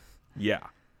gosh. Yeah.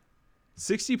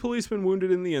 60 policemen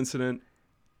wounded in the incident.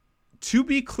 To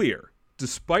be clear,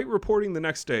 despite reporting the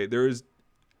next day, there is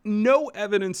no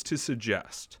evidence to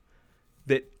suggest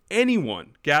that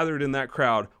anyone gathered in that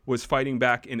crowd was fighting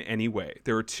back in any way.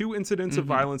 There were 2 incidents of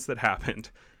violence that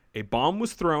happened. A bomb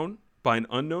was thrown by an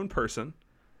unknown person,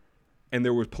 and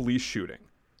there was police shooting.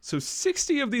 So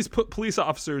 60 of these police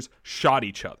officers shot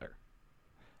each other.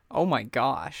 Oh my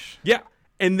gosh. Yeah.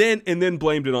 And then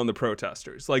blamed it on the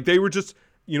protesters. Like they were just,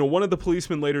 one of the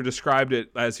policemen later described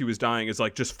it as he was dying as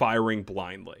like just firing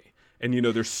blindly. And,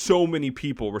 there's so many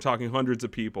people. We're talking hundreds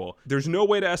of people. There's no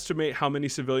way to estimate how many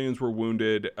civilians were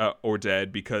wounded or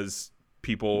dead because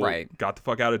people got the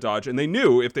fuck out of Dodge. And they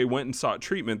knew if they went and sought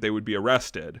treatment, they would be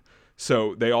arrested.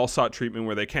 So they all sought treatment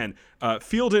where they can.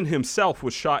 Fielden himself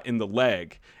was shot in the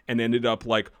leg and ended up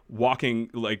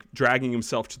dragging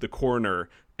himself to the coroner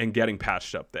and getting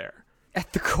patched up there.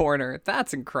 At the coroner.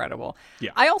 That's incredible.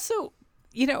 Yeah. I also,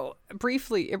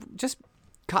 briefly,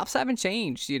 cops haven't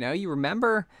changed. You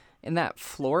remember in that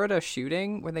Florida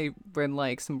shooting when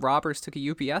some robbers took a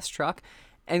UPS truck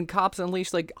and cops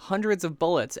unleashed hundreds of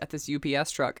bullets at this UPS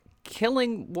truck,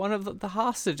 killing one of the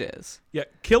hostages. Yeah,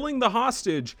 killing the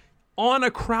hostage on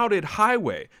a crowded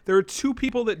highway. There are 2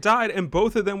 people that died, and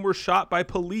both of them were shot by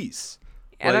police.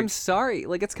 And I'm sorry,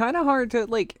 it's kind of hard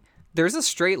to, there's a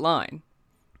straight line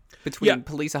between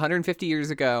police 150 years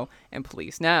ago and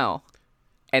police now,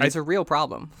 and it's a real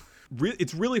problem.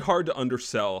 it's really hard to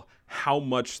undersell how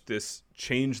much this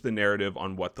changed the narrative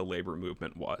on what the labor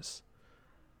movement was.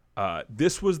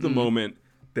 This was the moment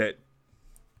that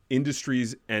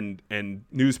industries and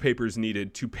newspapers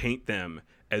needed to paint them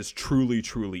as truly,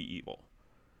 truly evil.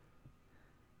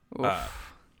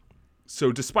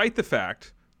 So despite the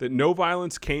fact that no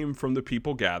violence came from the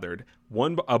people gathered,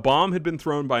 a bomb had been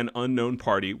thrown by an unknown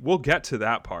party. We'll get to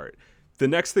that part. The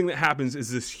next thing that happens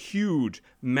is this huge,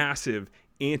 massive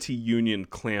anti-union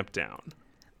clampdown.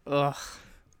 Ugh.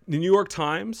 The New York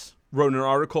Times wrote an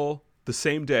article the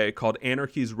same day called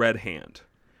Anarchy's Red Hand.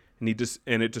 And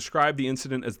it described the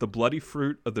incident as the bloody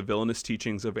fruit of the villainous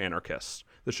teachings of anarchists.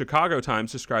 The Chicago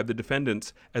Times described the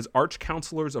defendants as arch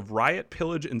counselors of riot,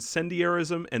 pillage,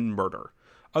 incendiarism, and murder.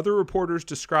 Other reporters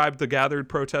described the gathered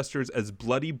protesters as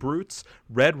bloody brutes,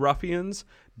 red ruffians,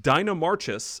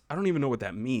 dynamarchists, I don't even know what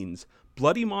that means,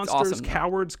 bloody monsters, awesome,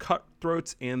 cowards,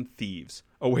 cutthroats, and thieves.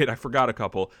 Oh wait, I forgot a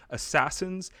couple.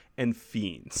 Assassins and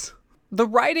fiends. The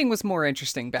writing was more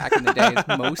interesting back in the day.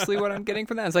 Is mostly what I'm getting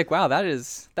from that. It's like, wow, that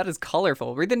is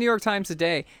colorful. Read the New York Times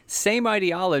today. Same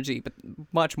ideology, but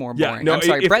much more boring. No, I'm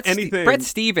sorry, anything, Bret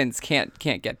Stephens can't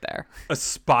get there.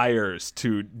 Aspires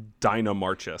to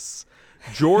dynamarchists.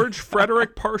 George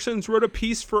Frederick Parsons wrote a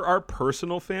piece for our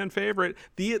personal fan favorite,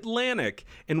 The Atlantic,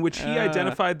 in which he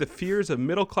identified the fears of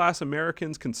middle-class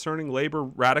Americans concerning labor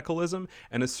radicalism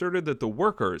and asserted that the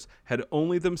workers had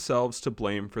only themselves to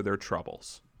blame for their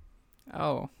troubles.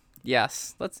 Oh,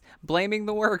 yes. Let's blaming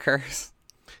the workers.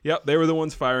 Yep, they were the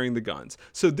ones firing the guns.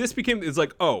 So this it's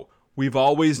like, oh, we've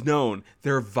always known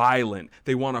they're violent.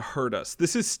 They want to hurt us.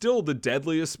 This is still the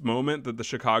deadliest moment that the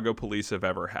Chicago police have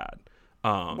ever had.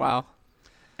 Wow.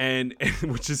 And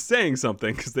which is saying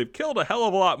something because they've killed a hell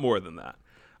of a lot more than that.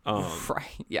 Right.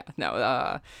 Yeah.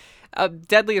 No.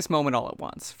 Deadliest moment all at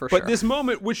once, for sure. But this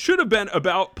moment, which should have been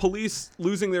about police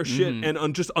losing their shit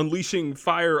and just unleashing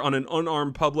fire on an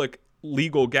unarmed public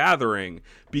legal gathering,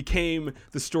 became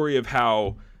the story of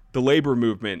how the labor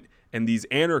movement and these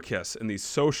anarchists and these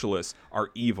socialists are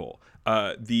evil.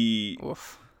 There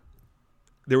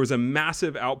was a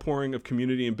massive outpouring of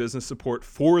community and business support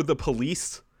for the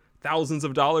police. Thousands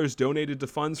of dollars donated to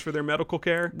funds for their medical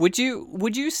care. Would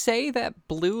you say that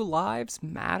blue lives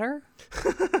matter?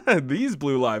 These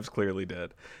blue lives clearly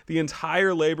did. The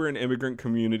entire labor and immigrant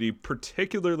community,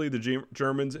 particularly the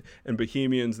Germans and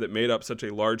Bohemians that made up such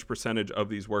a large percentage of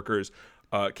these workers,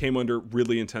 came under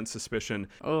really intense suspicion.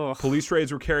 Ugh. Police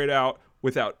raids were carried out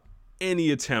without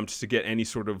any attempt to get any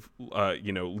sort of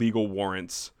legal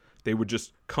warrants. They would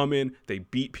just come in, they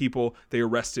beat people, they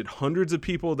arrested hundreds of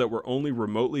people that were only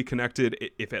remotely connected,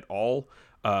 if at all.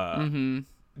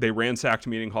 They ransacked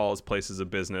meeting halls, places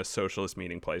of business, socialist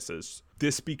meeting places.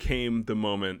 This became the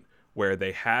moment where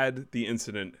they had the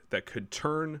incident that could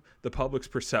turn the public's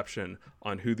perception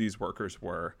on who these workers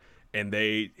were, and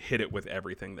they hit it with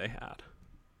everything they had.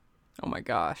 Oh my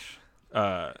gosh.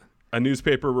 A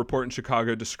newspaper report in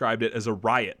Chicago described it as a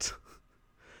riot,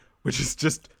 which is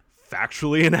just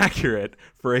factually inaccurate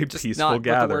for a just peaceful not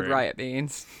gathering. What the word riot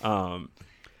means.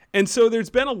 And so there's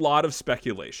been a lot of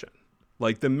speculation.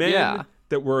 Like the men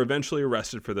that were eventually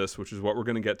arrested for this, which is what we're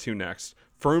going to get to next,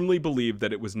 firmly believed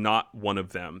that it was not one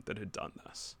of them that had done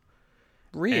this.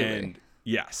 Really? And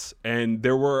yes. And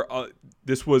there were,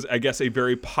 this was, I guess, a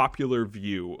very popular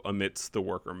view amidst the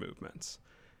worker movements.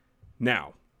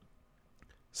 Now,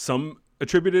 some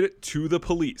attributed it to the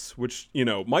police, which,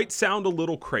 might sound a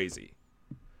little crazy.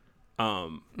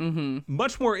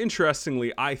 Much more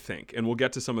interestingly, I think, and we'll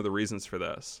get to some of the reasons for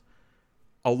this,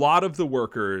 a lot of the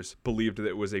workers believed that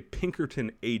it was a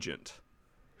Pinkerton agent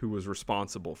who was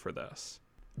responsible for this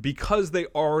because they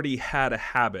already had a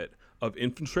habit of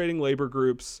infiltrating labor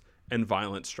groups and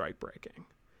violent strike breaking.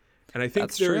 And I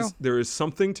think there is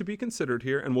something to be considered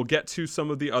here, and we'll get to some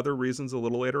of the other reasons a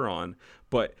little later on.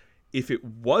 But if it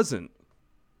wasn't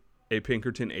a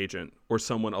Pinkerton agent or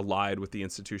someone allied with the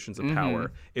institutions of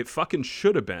power, it fucking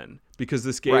should have been, because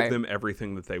this gave them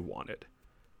everything that they wanted.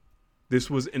 This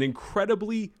was an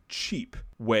incredibly cheap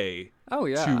way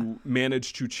to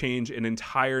manage to change an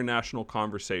entire national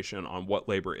conversation on what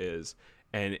labor is.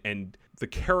 And the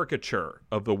caricature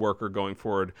of the worker going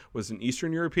forward was an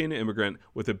Eastern European immigrant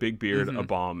with a big beard, a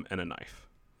bomb, and a knife.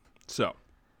 So,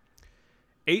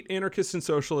 8 anarchists and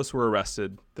socialists were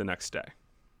arrested the next day.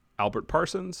 Albert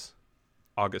Parsons,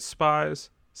 August Spies,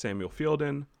 Samuel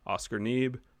Fielden, Oscar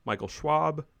Neebe, Michael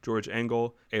Schwab, George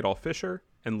Engel, Adolf Fischer,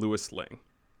 and Louis Ling.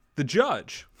 The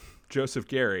judge, Joseph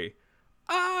Gary,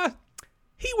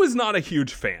 he was not a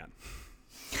huge fan.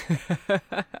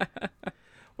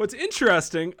 What's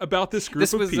interesting about this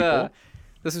group of people...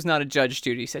 This was not a Judge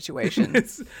Judy situation.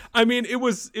 I mean, it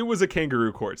was a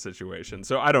kangaroo court situation.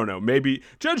 So I don't know. Maybe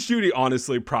Judge Judy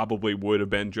honestly probably would have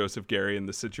been Joseph Gary in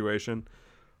this situation.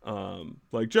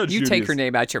 Like Judge You Judy take her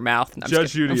name out your mouth. No,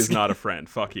 Judge Judy is not a friend.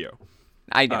 Fuck you.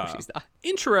 I know she's not.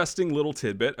 Interesting little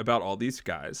tidbit about all these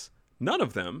guys. None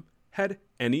of them had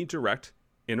any direct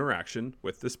interaction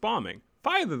with this bombing.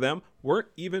 5 of them weren't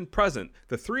even present.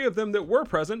 The 3 of them that were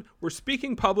present were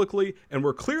speaking publicly and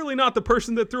were clearly not the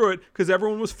person that threw it because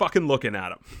everyone was fucking looking at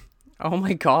them. Oh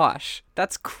my gosh.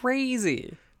 That's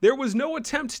crazy. There was no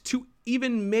attempt to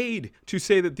even made to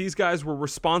say that these guys were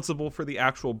responsible for the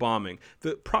actual bombing.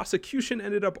 The prosecution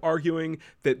ended up arguing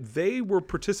that they were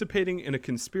participating in a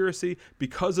conspiracy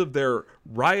because of their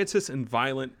riotous and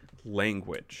violent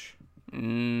language.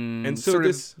 And so sort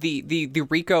this of the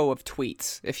Rico of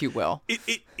tweets, if you will.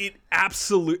 it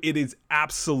is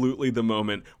absolutely the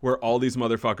moment where all these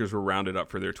motherfuckers were rounded up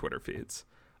for their Twitter feeds.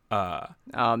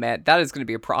 Oh man, that is going to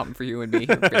be a problem for you and me.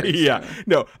 Very Yeah, soon.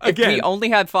 no. Again, If we only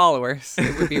had followers,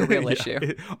 it would be a real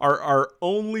issue. Our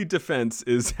only defense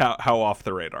is how off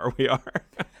the radar we are.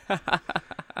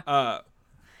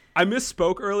 I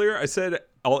misspoke earlier. I said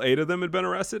all 8 of them had been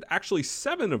arrested. Actually,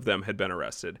 7 of them had been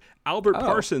arrested. Albert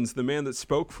Parsons, the man that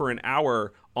spoke for an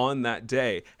hour on that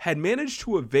day, had managed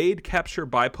to evade capture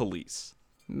by police.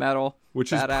 Metal.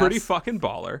 Which badass. is pretty fucking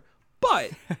baller.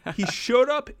 But he showed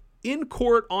up in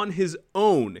court on his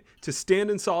own to stand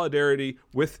in solidarity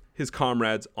with his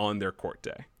comrades on their court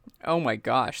day. Oh my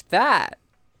gosh,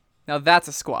 now that's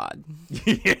a squad.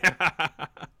 Yeah.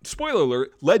 Spoiler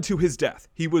alert, led to his death.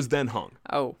 He was then hung.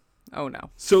 Oh no.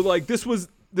 So like this was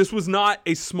not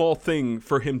a small thing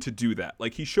for him to do that.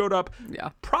 Like he showed up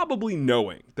probably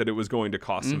knowing that it was going to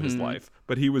cost him his life,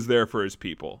 but he was there for his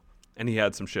people and he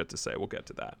had some shit to say. We'll get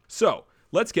to that. So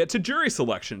let's get to jury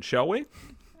selection, shall we?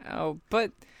 Oh,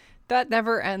 but that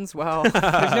never ends well.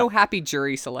 There's no happy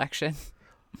jury selection.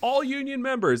 All union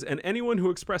members and anyone who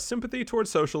expressed sympathy towards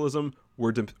socialism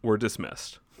were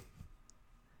dismissed.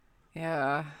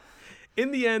 Yeah.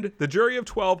 In the end, the jury of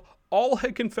 12 all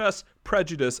had confessed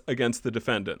prejudice against the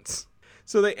defendants.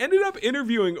 So they ended up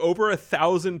interviewing over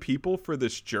 1,000 people for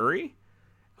this jury.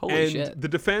 Holy and shit. The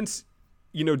defense,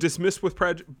 dismissed with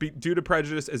due to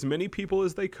prejudice as many people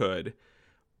as they could.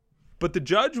 But the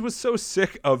judge was so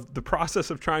sick of the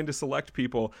process of trying to select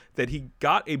people that he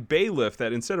got a bailiff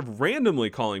that instead of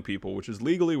randomly calling people, which is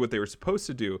legally what they were supposed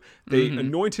to do, they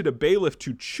anointed a bailiff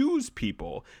to choose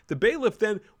people. The bailiff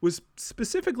then was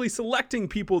specifically selecting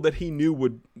people that he knew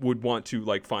would want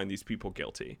to find these people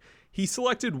guilty. He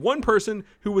selected one person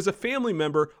who was a family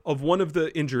member of one of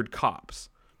the injured cops.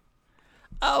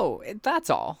 Oh,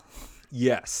 that's all.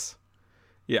 Yes.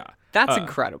 Yeah. That's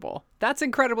incredible. That's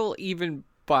incredible even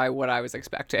by what I was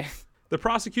expecting. The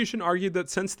prosecution argued that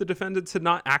since the defendants had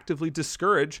not actively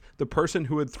discouraged the person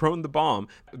who had thrown the bomb,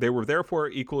 they were therefore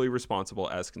equally responsible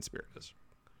as conspirators.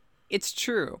 It's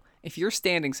true. If you're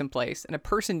standing someplace and a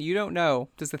person you don't know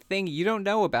does the thing you don't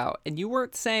know about, and you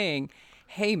weren't saying,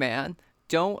 hey man,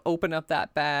 don't open up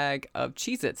that bag of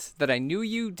Cheez-Its that I knew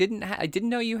you didn't I didn't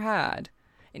know you had,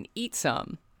 and eat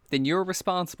some, then you're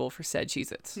responsible for said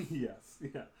Cheez-Its. Yes,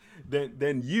 yeah.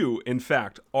 Then you, in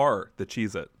fact, are the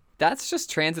Cheez-It. That's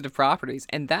just transitive properties,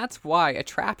 and that's why a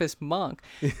Trappist monk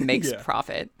makes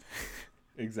profit.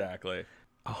 Exactly.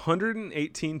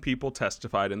 118 people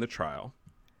testified in the trial.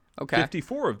 Okay.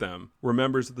 54 of them were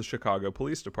members of the Chicago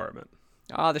Police Department.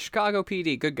 The Chicago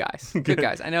PD, good guys. Good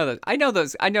guys. I know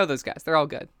those guys. They're all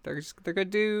good. They're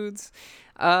good dudes.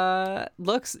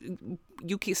 Looks,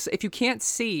 if you can't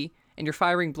see and you're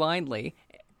firing blindly,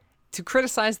 to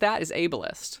criticize that is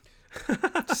ableist.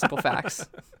 Simple facts.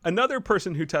 Another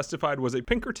person who testified was a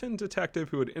Pinkerton detective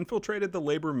who had infiltrated the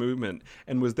labor movement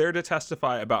and was there to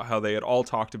testify about how they had all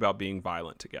talked about being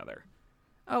violent together.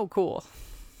 Oh, cool.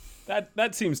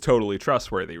 That seems totally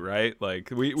trustworthy, right?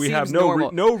 Like we have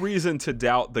normal. no reason to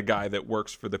doubt the guy that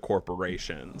works for the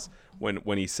corporations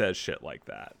when he says shit like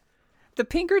that. The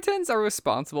Pinkertons are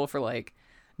responsible for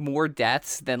more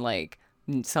deaths than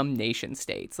some nation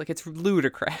states. It's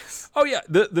ludicrous. Oh yeah,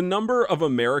 the number of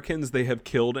Americans they have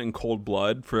killed in cold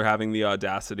blood for having the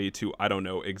audacity to, I don't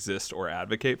know, exist or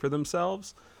advocate for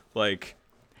themselves.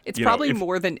 It's probably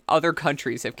more than other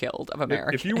countries have killed of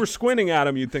Americans. If you were squinting at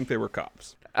them, you'd think they were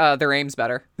cops. Their aim's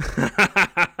better.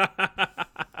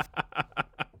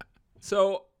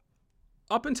 So,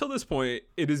 up until this point,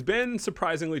 it has been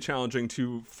surprisingly challenging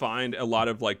to find a lot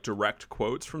of direct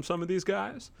quotes from some of these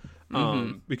guys.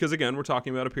 Because again, we're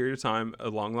talking about a period of time, a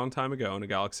long, long time ago in a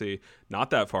galaxy not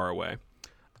that far away.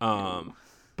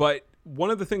 But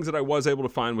one of the things that I was able to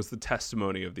find was the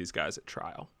testimony of these guys at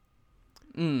trial.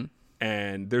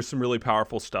 and there's some really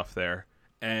powerful stuff there.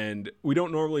 And we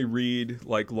don't normally read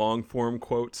like long form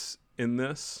quotes in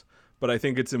this, but I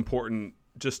think it's important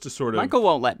just to sort of... Michael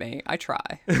won't let me. I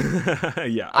try.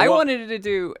 Yeah. I wanted to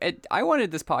do it. I wanted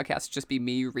this podcast to just be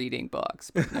me reading books,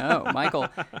 but no,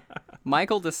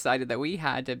 Michael decided that we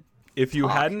had to if you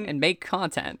talk hadn't and make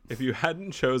content. If you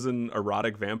hadn't chosen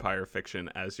erotic vampire fiction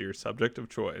as your subject of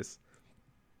choice,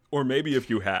 or maybe if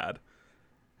you had,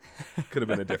 could have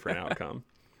been a different outcome.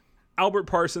 Albert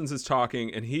Parsons is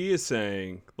talking, and he is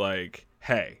saying, like,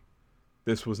 hey,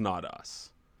 this was not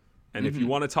us. And if you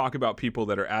want to talk about people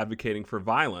that are advocating for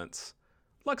violence,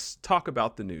 let's talk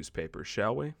about the newspapers,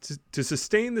 shall we? To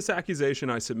sustain this accusation,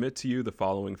 I submit to you the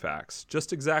following facts.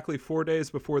 Just exactly 4 days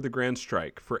before the grand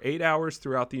strike, for 8 hours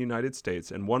throughout the United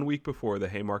States, and 1 week before the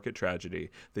Haymarket tragedy,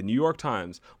 the New York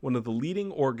Times, one of the leading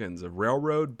organs of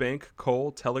railroad, bank,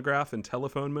 coal, telegraph, and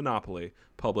telephone monopoly,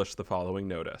 published the following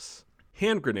notice.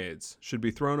 Hand grenades should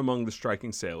be thrown among the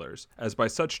striking sailors, as by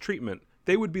such treatment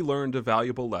they would be learned a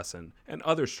valuable lesson, and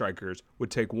other strikers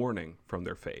would take warning from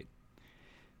their fate.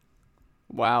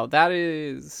 Wow, that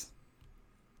is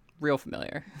real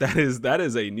familiar. That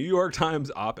is a New York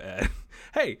Times op-ed.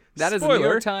 Hey, that spoiler, is New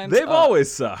York Times. They've always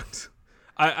sucked.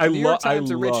 New York Times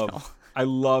original. I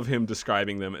love him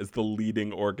describing them as the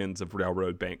leading organs of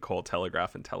railroad, bank, coal,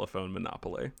 telegraph, and telephone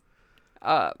monopoly.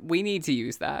 We need to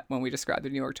use that when we describe the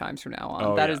New York Times from now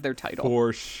on. That is their title.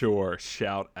 For sure.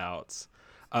 Shout outs.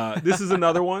 This is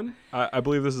another one. I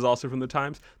believe this is also from the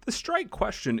Times. The strike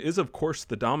question is, of course,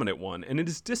 the dominant one, and it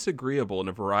is disagreeable in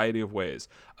a variety of ways.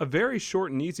 A very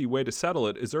short and easy way to settle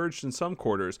it is urged in some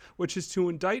quarters, which is to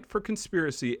indict for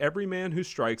conspiracy every man who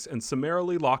strikes and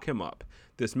summarily lock him up.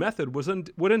 This method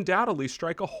would undoubtedly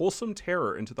strike a wholesome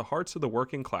terror into the hearts of the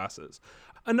working classes.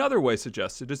 Another way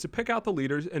suggested is to pick out the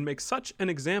leaders and make such an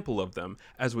example of them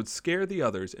as would scare the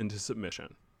others into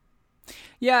submission.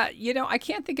 Yeah, I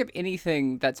can't think of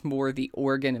anything that's more the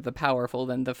organ of the powerful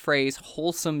than the phrase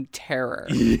wholesome terror.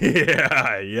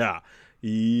 Yeah.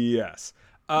 Yes.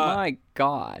 My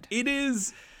God. It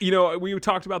is, we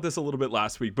talked about this a little bit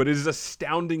last week, but it is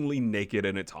astoundingly naked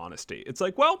in its honesty. It's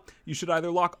like, well, you should either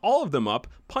lock all of them up,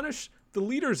 punish the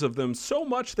leaders of them so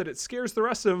much that it scares the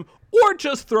rest of them, or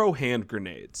just throw hand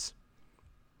grenades.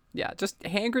 Yeah, just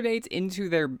hand grenades into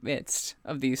their midst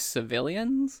of these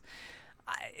civilians.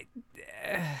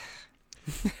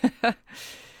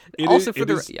 It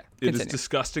is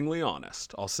disgustingly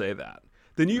honest. I'll say that.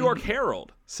 The New York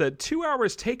Herald said 2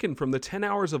 hours taken from the 10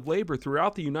 hours of labor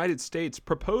throughout the United States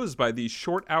proposed by these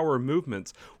short-hour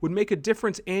movements would make a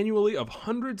difference annually of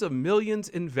hundreds of millions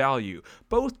in value,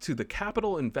 both to the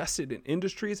capital invested in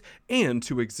industries and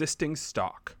to existing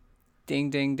stock. Ding,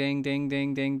 ding, ding, ding,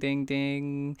 ding, ding, ding,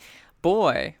 ding.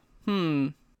 Boy,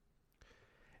 It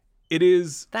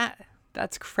is...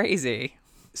 That's crazy.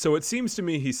 So it seems to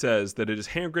me, he says, that it is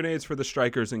hand grenades for the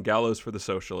strikers and gallows for the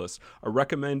socialists are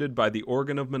recommended by the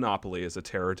organ of monopoly as a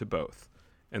terror to both.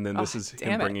 And then this is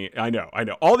him bringing... I know.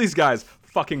 All these guys,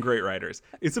 fucking great writers.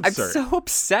 It's absurd. I'm so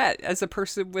upset as a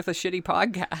person with a shitty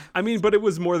podcast. I mean, but it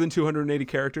was more than 280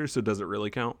 characters, so does it really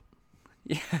count?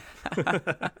 Yeah.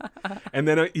 And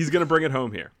then he's going to bring it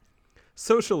home here.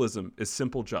 Socialism is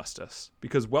simple justice,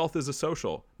 because wealth is a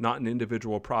social, not an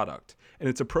individual product, and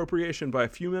its appropriation by a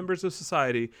few members of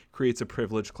society creates a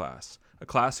privileged class, a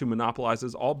class who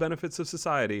monopolizes all benefits of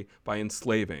society by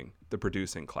enslaving the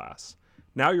producing class.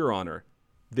 Now, Your Honor,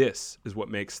 this is what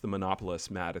makes the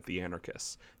monopolists mad at the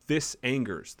anarchists. This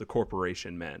angers the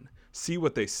corporation men. See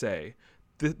what they say.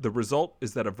 The result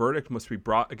is that a verdict must be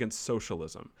brought against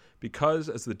socialism, because,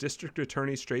 as the district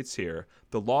attorney states here,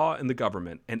 the law and the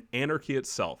government and anarchy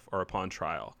itself are upon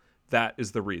trial. That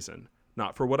is the reason.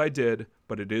 Not for what I did,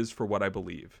 but it is for what I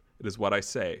believe. It is what I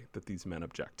say that these men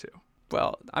object to.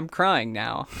 Well, I'm crying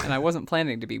now, and I wasn't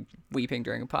planning to be weeping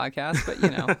during a podcast,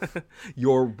 but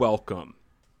You're welcome.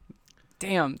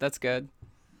 Damn, that's good.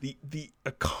 The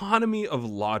economy of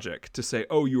logic to say,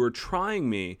 oh, you were trying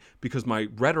me because my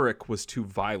rhetoric was too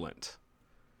violent.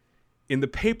 In the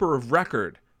paper of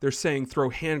record, they're saying throw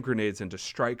hand grenades into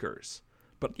strikers,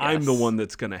 but yes. I'm the one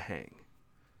that's going to hang.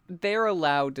 They're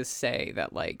allowed to say that,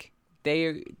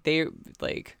 they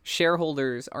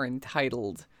shareholders are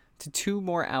entitled to 2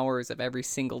 more hours of every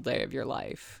single day of your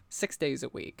life, 6 days a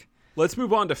week. Let's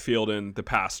move on to Fielden, the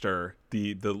pastor,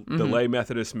 the lay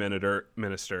Methodist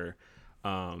minister.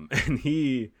 And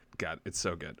it's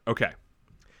so good. Okay.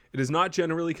 It is not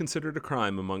generally considered a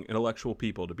crime among intellectual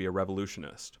people to be a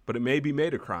revolutionist, but it may be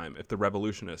made a crime if the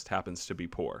revolutionist happens to be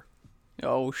poor.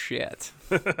 Oh, shit.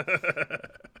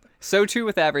 So too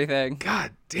with everything.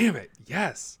 God damn it.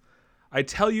 Yes. I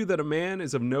tell you that a man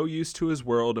is of no use to his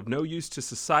world, of no use to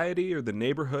society or the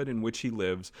neighborhood in which he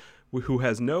lives, who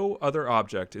has no other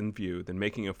object in view than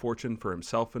making a fortune for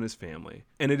himself and his family.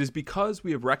 And it is because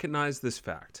we have recognized this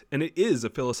fact, and it is a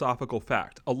philosophical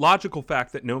fact, a logical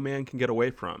fact that no man can get away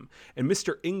from, and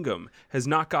Mr. Ingham has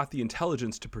not got the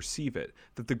intelligence to perceive it,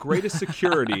 that the greatest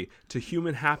security to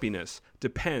human happiness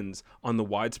depends on the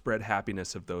widespread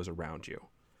happiness of those around you.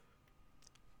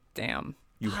 Damn.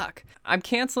 Fuck. I'm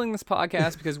canceling this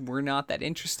podcast because we're not that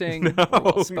interesting, or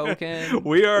well-spoken,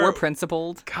 or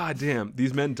principled. God damn,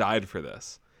 these men died for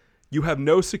this. You have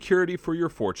no security for your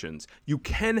fortunes. You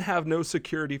can have no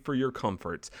security for your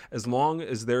comforts as long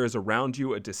as there is around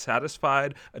you a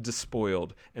dissatisfied, a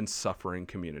despoiled, and suffering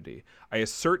community. I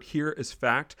assert here as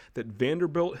fact that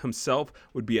Vanderbilt himself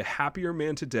would be a happier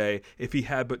man today if he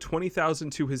had but 20,000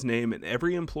 to his name and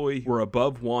every employee were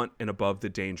above want and above the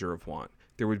danger of want.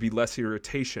 There would be less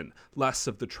irritation, less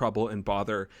of the trouble and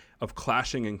bother of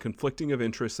clashing and conflicting of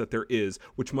interests that there is,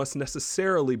 which must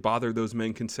necessarily bother those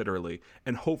men considerably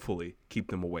and hopefully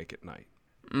keep them awake at night.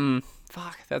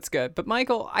 Fuck, that's good. But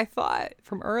Michael, I thought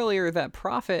from earlier that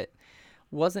profit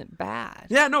wasn't bad.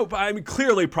 Yeah, no, but I mean,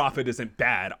 clearly profit isn't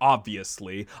bad,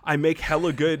 obviously. I make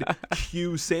hella good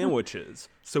Q sandwiches,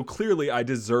 so clearly I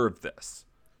deserve this.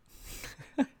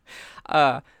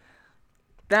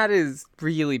 That is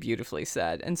really beautifully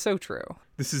said and so true.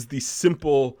 This is the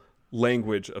simple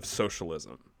language of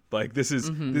socialism. Like, this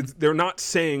is, they're not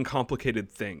saying complicated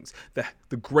things.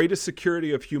 The greatest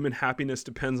security of human happiness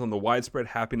depends on the widespread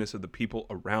happiness of the people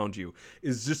around you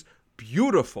is just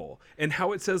beautiful. And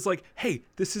how it says, like, hey,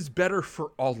 this is better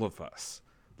for all of us.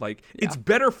 Like, it's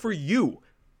better for you,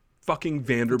 fucking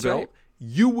Vanderbilt. Right.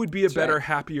 You would be a better,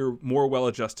 happier, more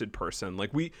well-adjusted person.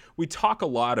 Like, we talk a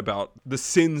lot about the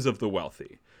sins of the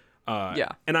wealthy.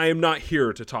 And I am not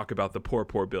here to talk about the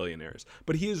poor billionaires.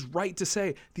 But he is right to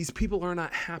say these people are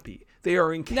not happy. They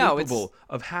are incapable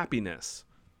of happiness.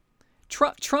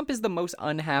 Trump is the most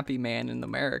unhappy man in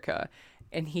America,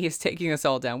 and he is taking us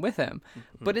all down with him.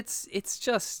 Mm-hmm. But it's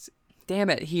just,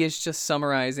 damn it, he is just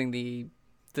summarizing the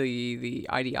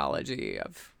ideology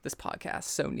of this podcast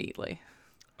so neatly.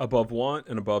 Above want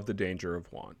and above the danger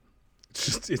of want.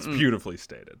 It's beautifully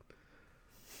stated.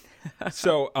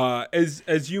 So,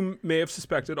 as you may have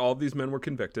suspected, all of these men were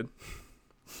convicted.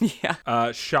 Yeah.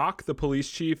 Schock, the police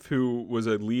chief, who was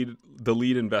the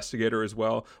lead investigator as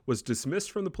well, was dismissed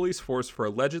from the police force for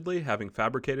allegedly having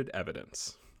fabricated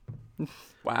evidence.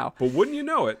 Wow. But wouldn't you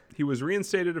know it, he was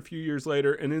reinstated a few years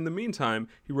later, and in the meantime,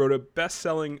 he wrote a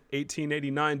best-selling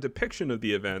 1889 depiction of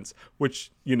the events,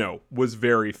 which, was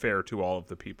very fair to all of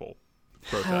the people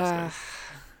protesting.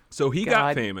 So he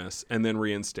got famous and then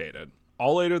reinstated.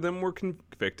 All 8 of them were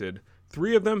convicted.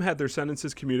 3 of them had their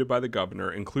sentences commuted by the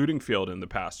governor, including Fielden, the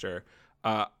pastor.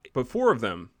 But 5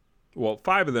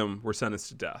 of them were sentenced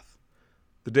to death.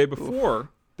 The day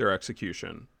before their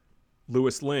execution,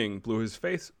 Louis Ling blew his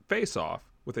face off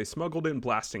with a smuggled-in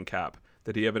blasting cap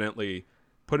that he evidently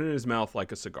put in his mouth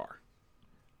like a cigar.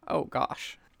 Oh,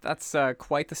 gosh. That's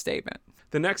quite the statement.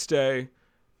 The next day,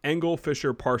 Engel,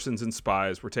 Fisher, Parsons, and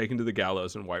Spies were taken to the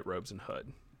gallows in white robes and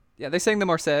hood. Yeah, they sang the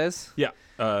Marseillaise. Yeah,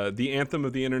 the anthem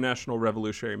of the International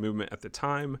Revolutionary Movement at the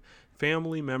time.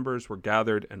 Family members were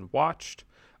gathered and watched.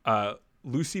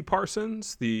 Lucy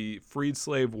Parsons, the freed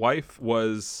slave wife,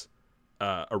 was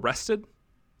arrested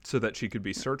so that she could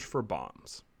be searched for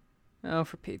bombs. Oh,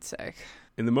 for Pete's sake.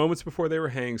 In the moments before they were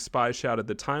hanged, Spies shouted,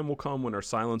 "The time will come when our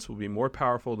silence will be more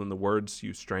powerful than the words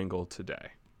you strangle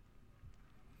today."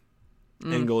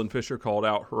 Engel and Fisher called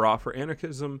out, "Hurrah for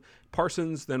anarchism."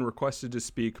 Parsons then requested to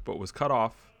speak, but was cut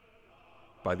off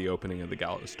by the opening of the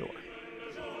gallows door.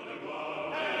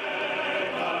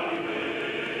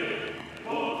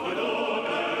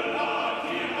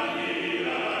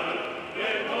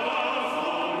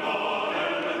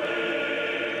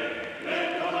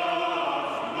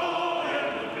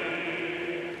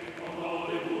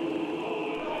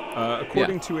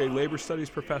 According to a labor studies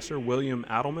professor, William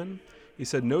Adelman, he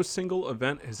said, "No single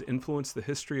event has influenced the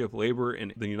history of labor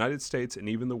in the United States and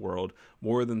even the world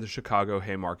more than the Chicago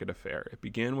Haymarket Affair. It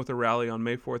began with a rally on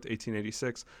May 4th,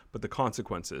 1886, but the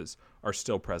consequences are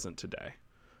still present today.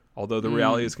 Although the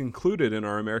rally is concluded in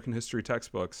our American history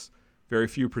textbooks, very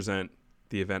few present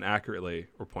the event accurately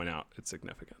or point out its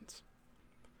significance."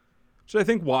 So I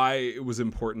think why it was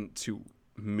important to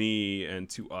me and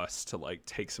to us to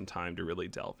take some time to really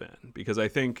delve in, because I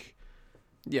think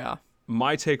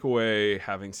my takeaway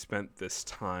having spent this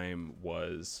time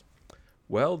was,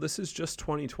 well, this is just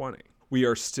 2020. We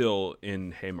are still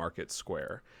in Haymarket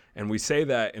Square, and we say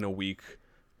that in a week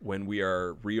when we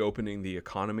are reopening the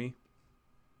economy,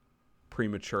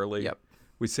 prematurely. Yep.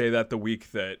 We say that the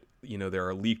week that, there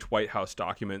are leaked White House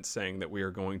documents saying that we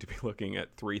are going to be looking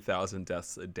at 3,000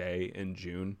 deaths a day in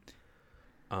June.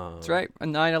 That's right. A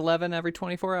 9/11 every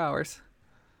 24 hours.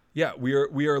 Yeah, we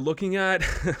are looking at,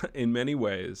 in many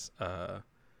ways,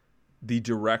 the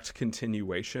direct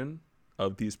continuation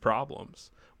of these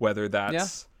problems, whether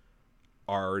that's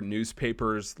our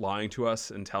newspapers lying to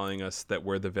us and telling us that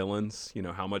we're the villains.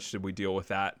 How much did we deal with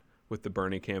that with the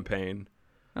Bernie campaign?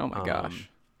 Oh my gosh.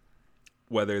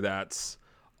 Whether that's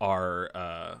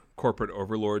our corporate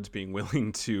overlords being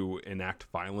willing to enact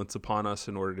violence upon us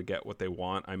in order to get what they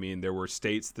want. I mean, there were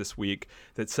states this week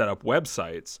that set up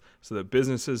websites so that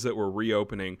businesses that were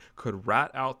reopening could rat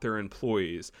out their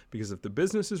employees, because if the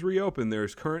business is reopened,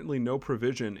 there's currently no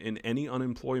provision in any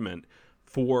unemployment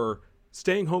for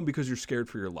staying home because you're scared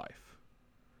for your life.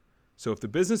 So if the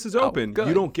business is open,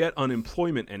 you don't get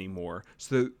unemployment anymore.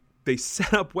 So they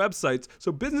set up websites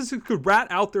so businesses could rat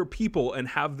out their people and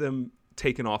have them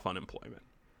taken off unemployment.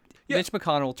 Yeah. Mitch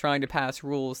McConnell trying to pass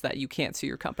rules that you can't sue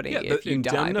your company if you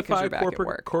die because you're back at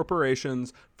work.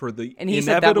 Corporations for the and he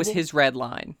said that was his red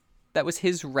line. That was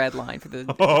his red line for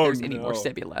if there's any more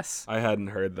stimulus. I hadn't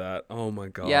heard that. Oh my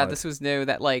god. Yeah, this was new.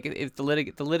 That if the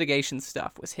litigation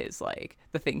stuff was his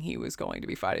the thing he was going to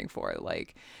be fighting for.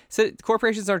 So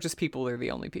corporations aren't just people; they're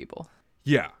the only people.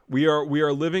 Yeah, we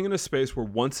are living in a space where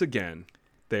once again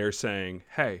they are saying,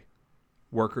 "Hey,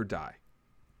 work or die."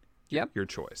 Yep. Your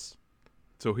choice.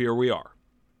 So here we are.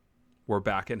 We're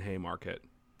back in Haymarket.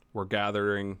 We're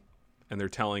gathering, and they're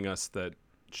telling us that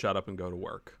shut up and go to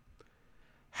work.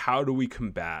 How do we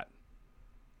combat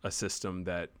a system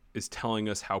that is telling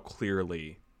us how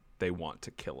clearly they want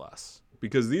to kill us?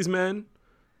 Because these men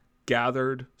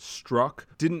gathered, struck,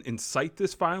 didn't incite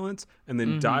this violence, and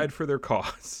then died for their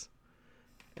cause.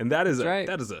 And that is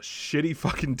that is a shitty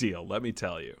fucking deal, let me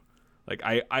tell you.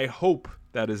 I hope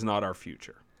that is not our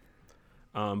future.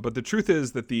 But the truth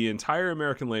is that the entire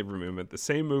American labor movement, the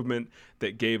same movement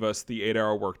that gave us the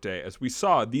 8-hour workday, as we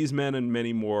saw, these men and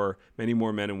many more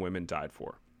men and women died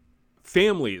for.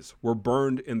 Families were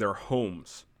burned in their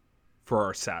homes for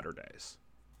our Saturdays.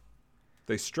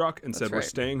 They struck and said, we're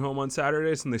staying home on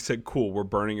Saturdays. And they said, cool, we're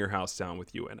burning your house down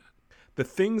with you in it. The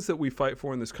things that we fight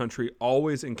for in this country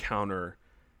always encounter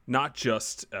not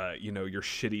just, your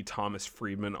shitty Thomas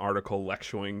Friedman article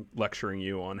lecturing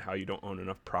you on how you don't own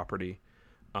enough property.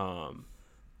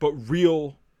 But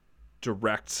real,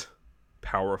 direct,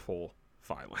 powerful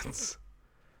violence.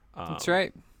 That's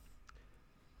right.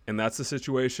 And that's the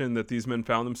situation that these men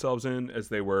found themselves in as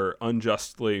they were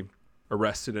unjustly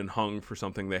arrested and hung for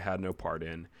something they had no part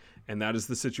in. And that is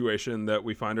the situation that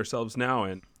we find ourselves now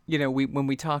in. When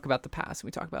we talk about the past,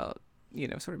 we talk about,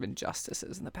 sort of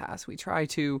injustices in the past.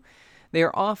 They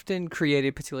are often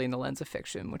created, particularly in the lens of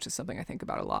fiction, which is something I think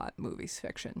about a lot, movies,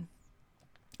 fiction,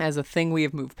 as a thing we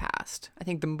have moved past. I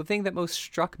think the thing that most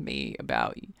struck me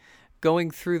about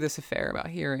going through this affair, about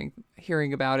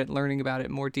hearing about it, learning about it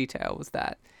in more detail, was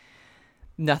that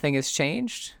nothing has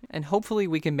changed, and hopefully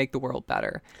we can make the world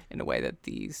better in a way that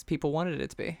these people wanted it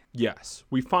to be. Yes,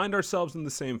 we find ourselves in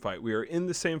the same fight. We are in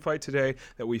the same fight today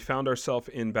that we found ourselves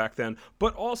in back then,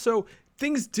 but also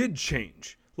things did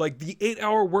change. The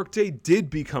 8-hour workday did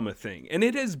become a thing, and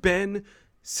it has been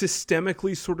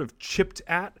systemically sort of chipped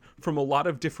at from a lot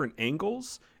of different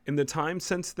angles in the time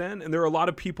since then. And there are a lot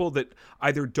of people that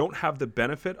either don't have the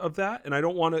benefit of that, and I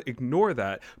don't want to ignore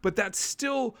that, but that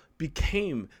still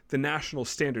became the national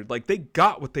standard. They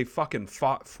got what they fucking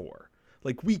fought for.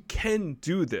 We can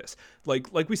do this.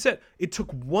 Like we said, it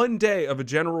took one day of a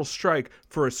general strike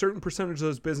for a certain percentage of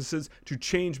those businesses to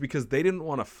change because they didn't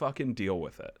want to fucking deal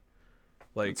with it.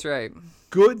 That's right.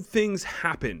 Good things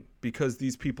happen because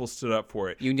these people stood up for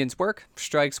it. Unions work,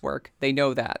 strikes work. They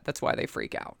know that. That's why they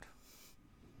freak out.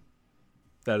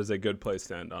 That is a good place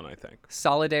to end on, I think.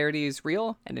 Solidarity is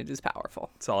real, and it is powerful.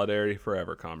 Solidarity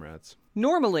forever, comrades.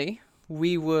 Normally,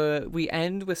 we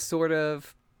end with sort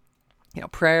of,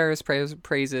 prayers,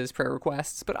 praises, prayer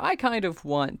requests, but I kind of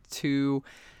want to,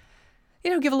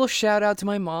 give a little shout out to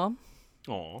my mom.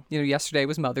 Aw. Yesterday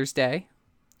was Mother's Day,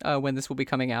 when this will be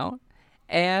coming out.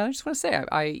 And I just want to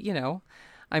say,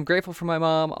 I'm grateful for my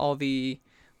mom, all the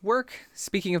work.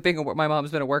 Speaking of my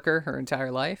mom's been a worker her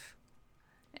entire life,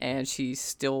 and she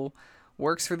still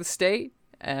works for the state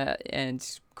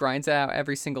and grinds out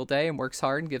every single day and works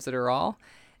hard and gives it her all.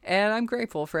 And I'm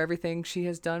grateful for everything she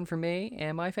has done for me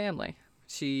and my family.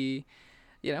 She,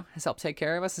 has helped take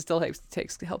care of us and still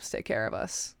helps take care of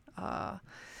us.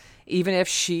 Even if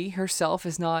she herself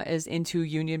is not as into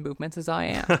union movements as I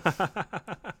am.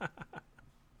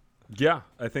 Yeah,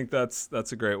 I think that's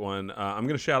a great one. I'm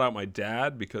going to shout out my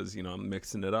dad because, I'm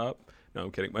mixing it up. No,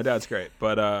 I'm kidding. My dad's great.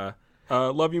 But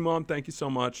love you, Mom. Thank you so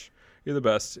much. You're the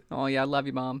best. Oh, yeah, I love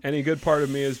you, Mom. Any good part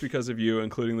of me is because of you,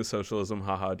 including the socialism.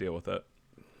 Haha, deal with it.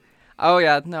 Oh,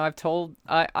 yeah. No,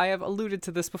 I have alluded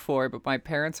to this before, but my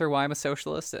parents are why I'm a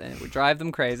socialist, and it would drive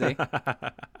them crazy.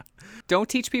 Don't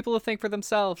teach people to think for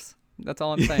themselves. That's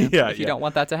all I'm saying. If you don't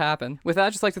want that to happen. With that,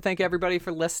 I'd just like to thank everybody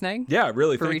for listening. Yeah,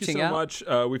 really. For thank you so reaching out. much.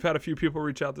 We've had a few people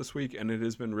reach out this week, and it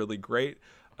has been really great.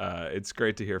 It's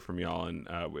great to hear from y'all, and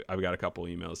I've got a couple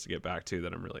emails to get back to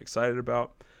that I'm really excited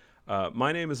about.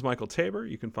 My name is Michael Tabor.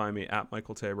 You can find me at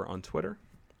Michael Tabor on Twitter.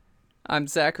 I'm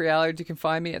Zachary Allard. You can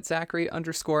find me at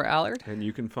Zachary_Allard. And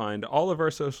you can find all of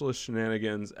our socialist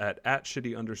shenanigans at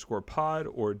 @shitty_pod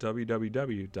or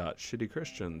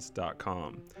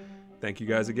www.shittychristians.com. Thank you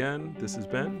guys again. This has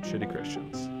been Shitty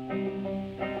Christians.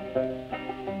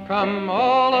 Come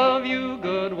all of you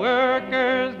good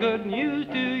workers, good news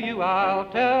to you I'll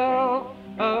tell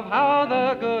of how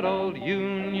the good old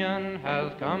Union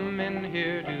has come in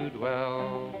here to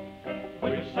dwell.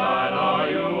 Which side are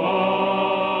you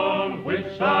on?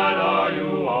 Which side are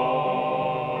you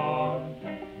on?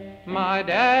 My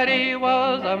daddy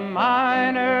was a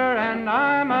miner and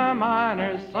I'm a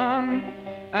miner's son,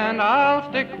 and I'll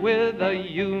stick with the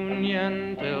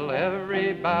Union till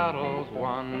every battle's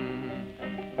won.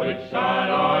 Which side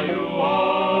are you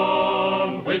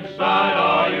on? Which side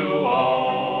are you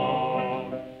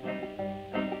on?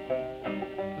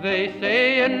 They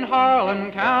say in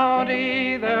Harlan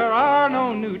County there are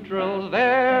no neutrals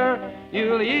there.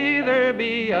 You'll either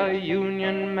be a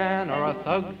Union man or a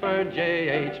thug for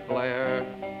J.H. Blair.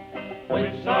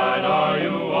 Which side are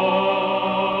you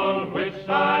on? Which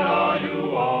side are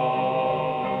you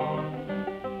on?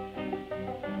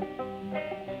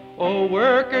 Oh,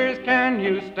 workers, can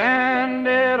you stand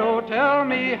it? Oh, tell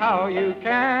me how you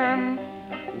can.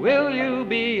 Will you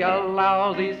be a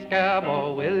lousy scab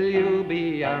or will you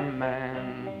be a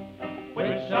man?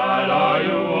 Which side are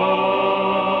you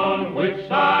on? Which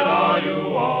side are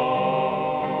you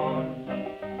on?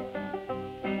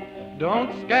 Don't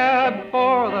scab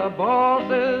for the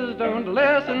bosses, don't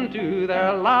listen to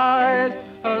their lies.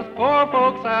 Us poor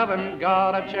folks haven't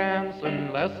got a chance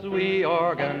unless we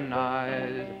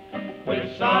organize.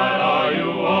 Which side are you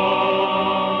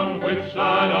on? Which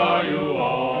side are you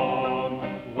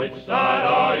on? Which side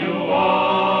are you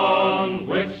on?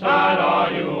 Which side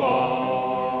are you on?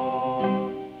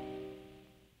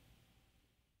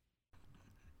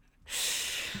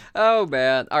 Oh,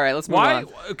 man. All right, let's move on.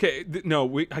 Okay,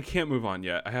 I can't move on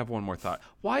yet. I have one more thought.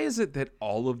 Why is it that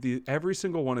every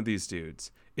single one of these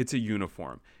dudes, it's a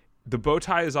uniform? The bow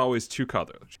tie is always two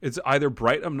colors. It's either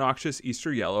bright, obnoxious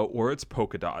Easter yellow or it's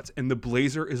polka dots, and the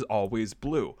blazer is always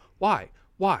blue. Why?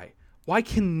 Why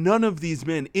can none of these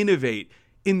men innovate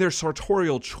in their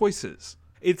sartorial choices?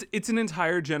 It's an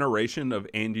entire generation of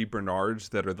Andy Bernards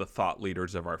that are the thought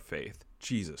leaders of our faith.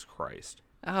 Jesus Christ.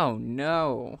 Oh,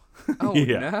 no. Oh,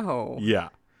 Yeah. no. Yeah.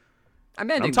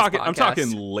 I'm ending I'm talking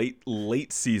this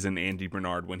late season Andy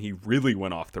Bernard when he really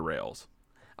went off the rails.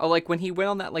 Oh, like when he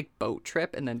went on that boat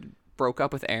trip and then broke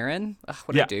up with Aaron? Ugh,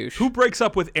 what a douche. Who breaks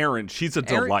up with Aaron? She's a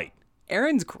delight.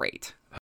 Aaron's great.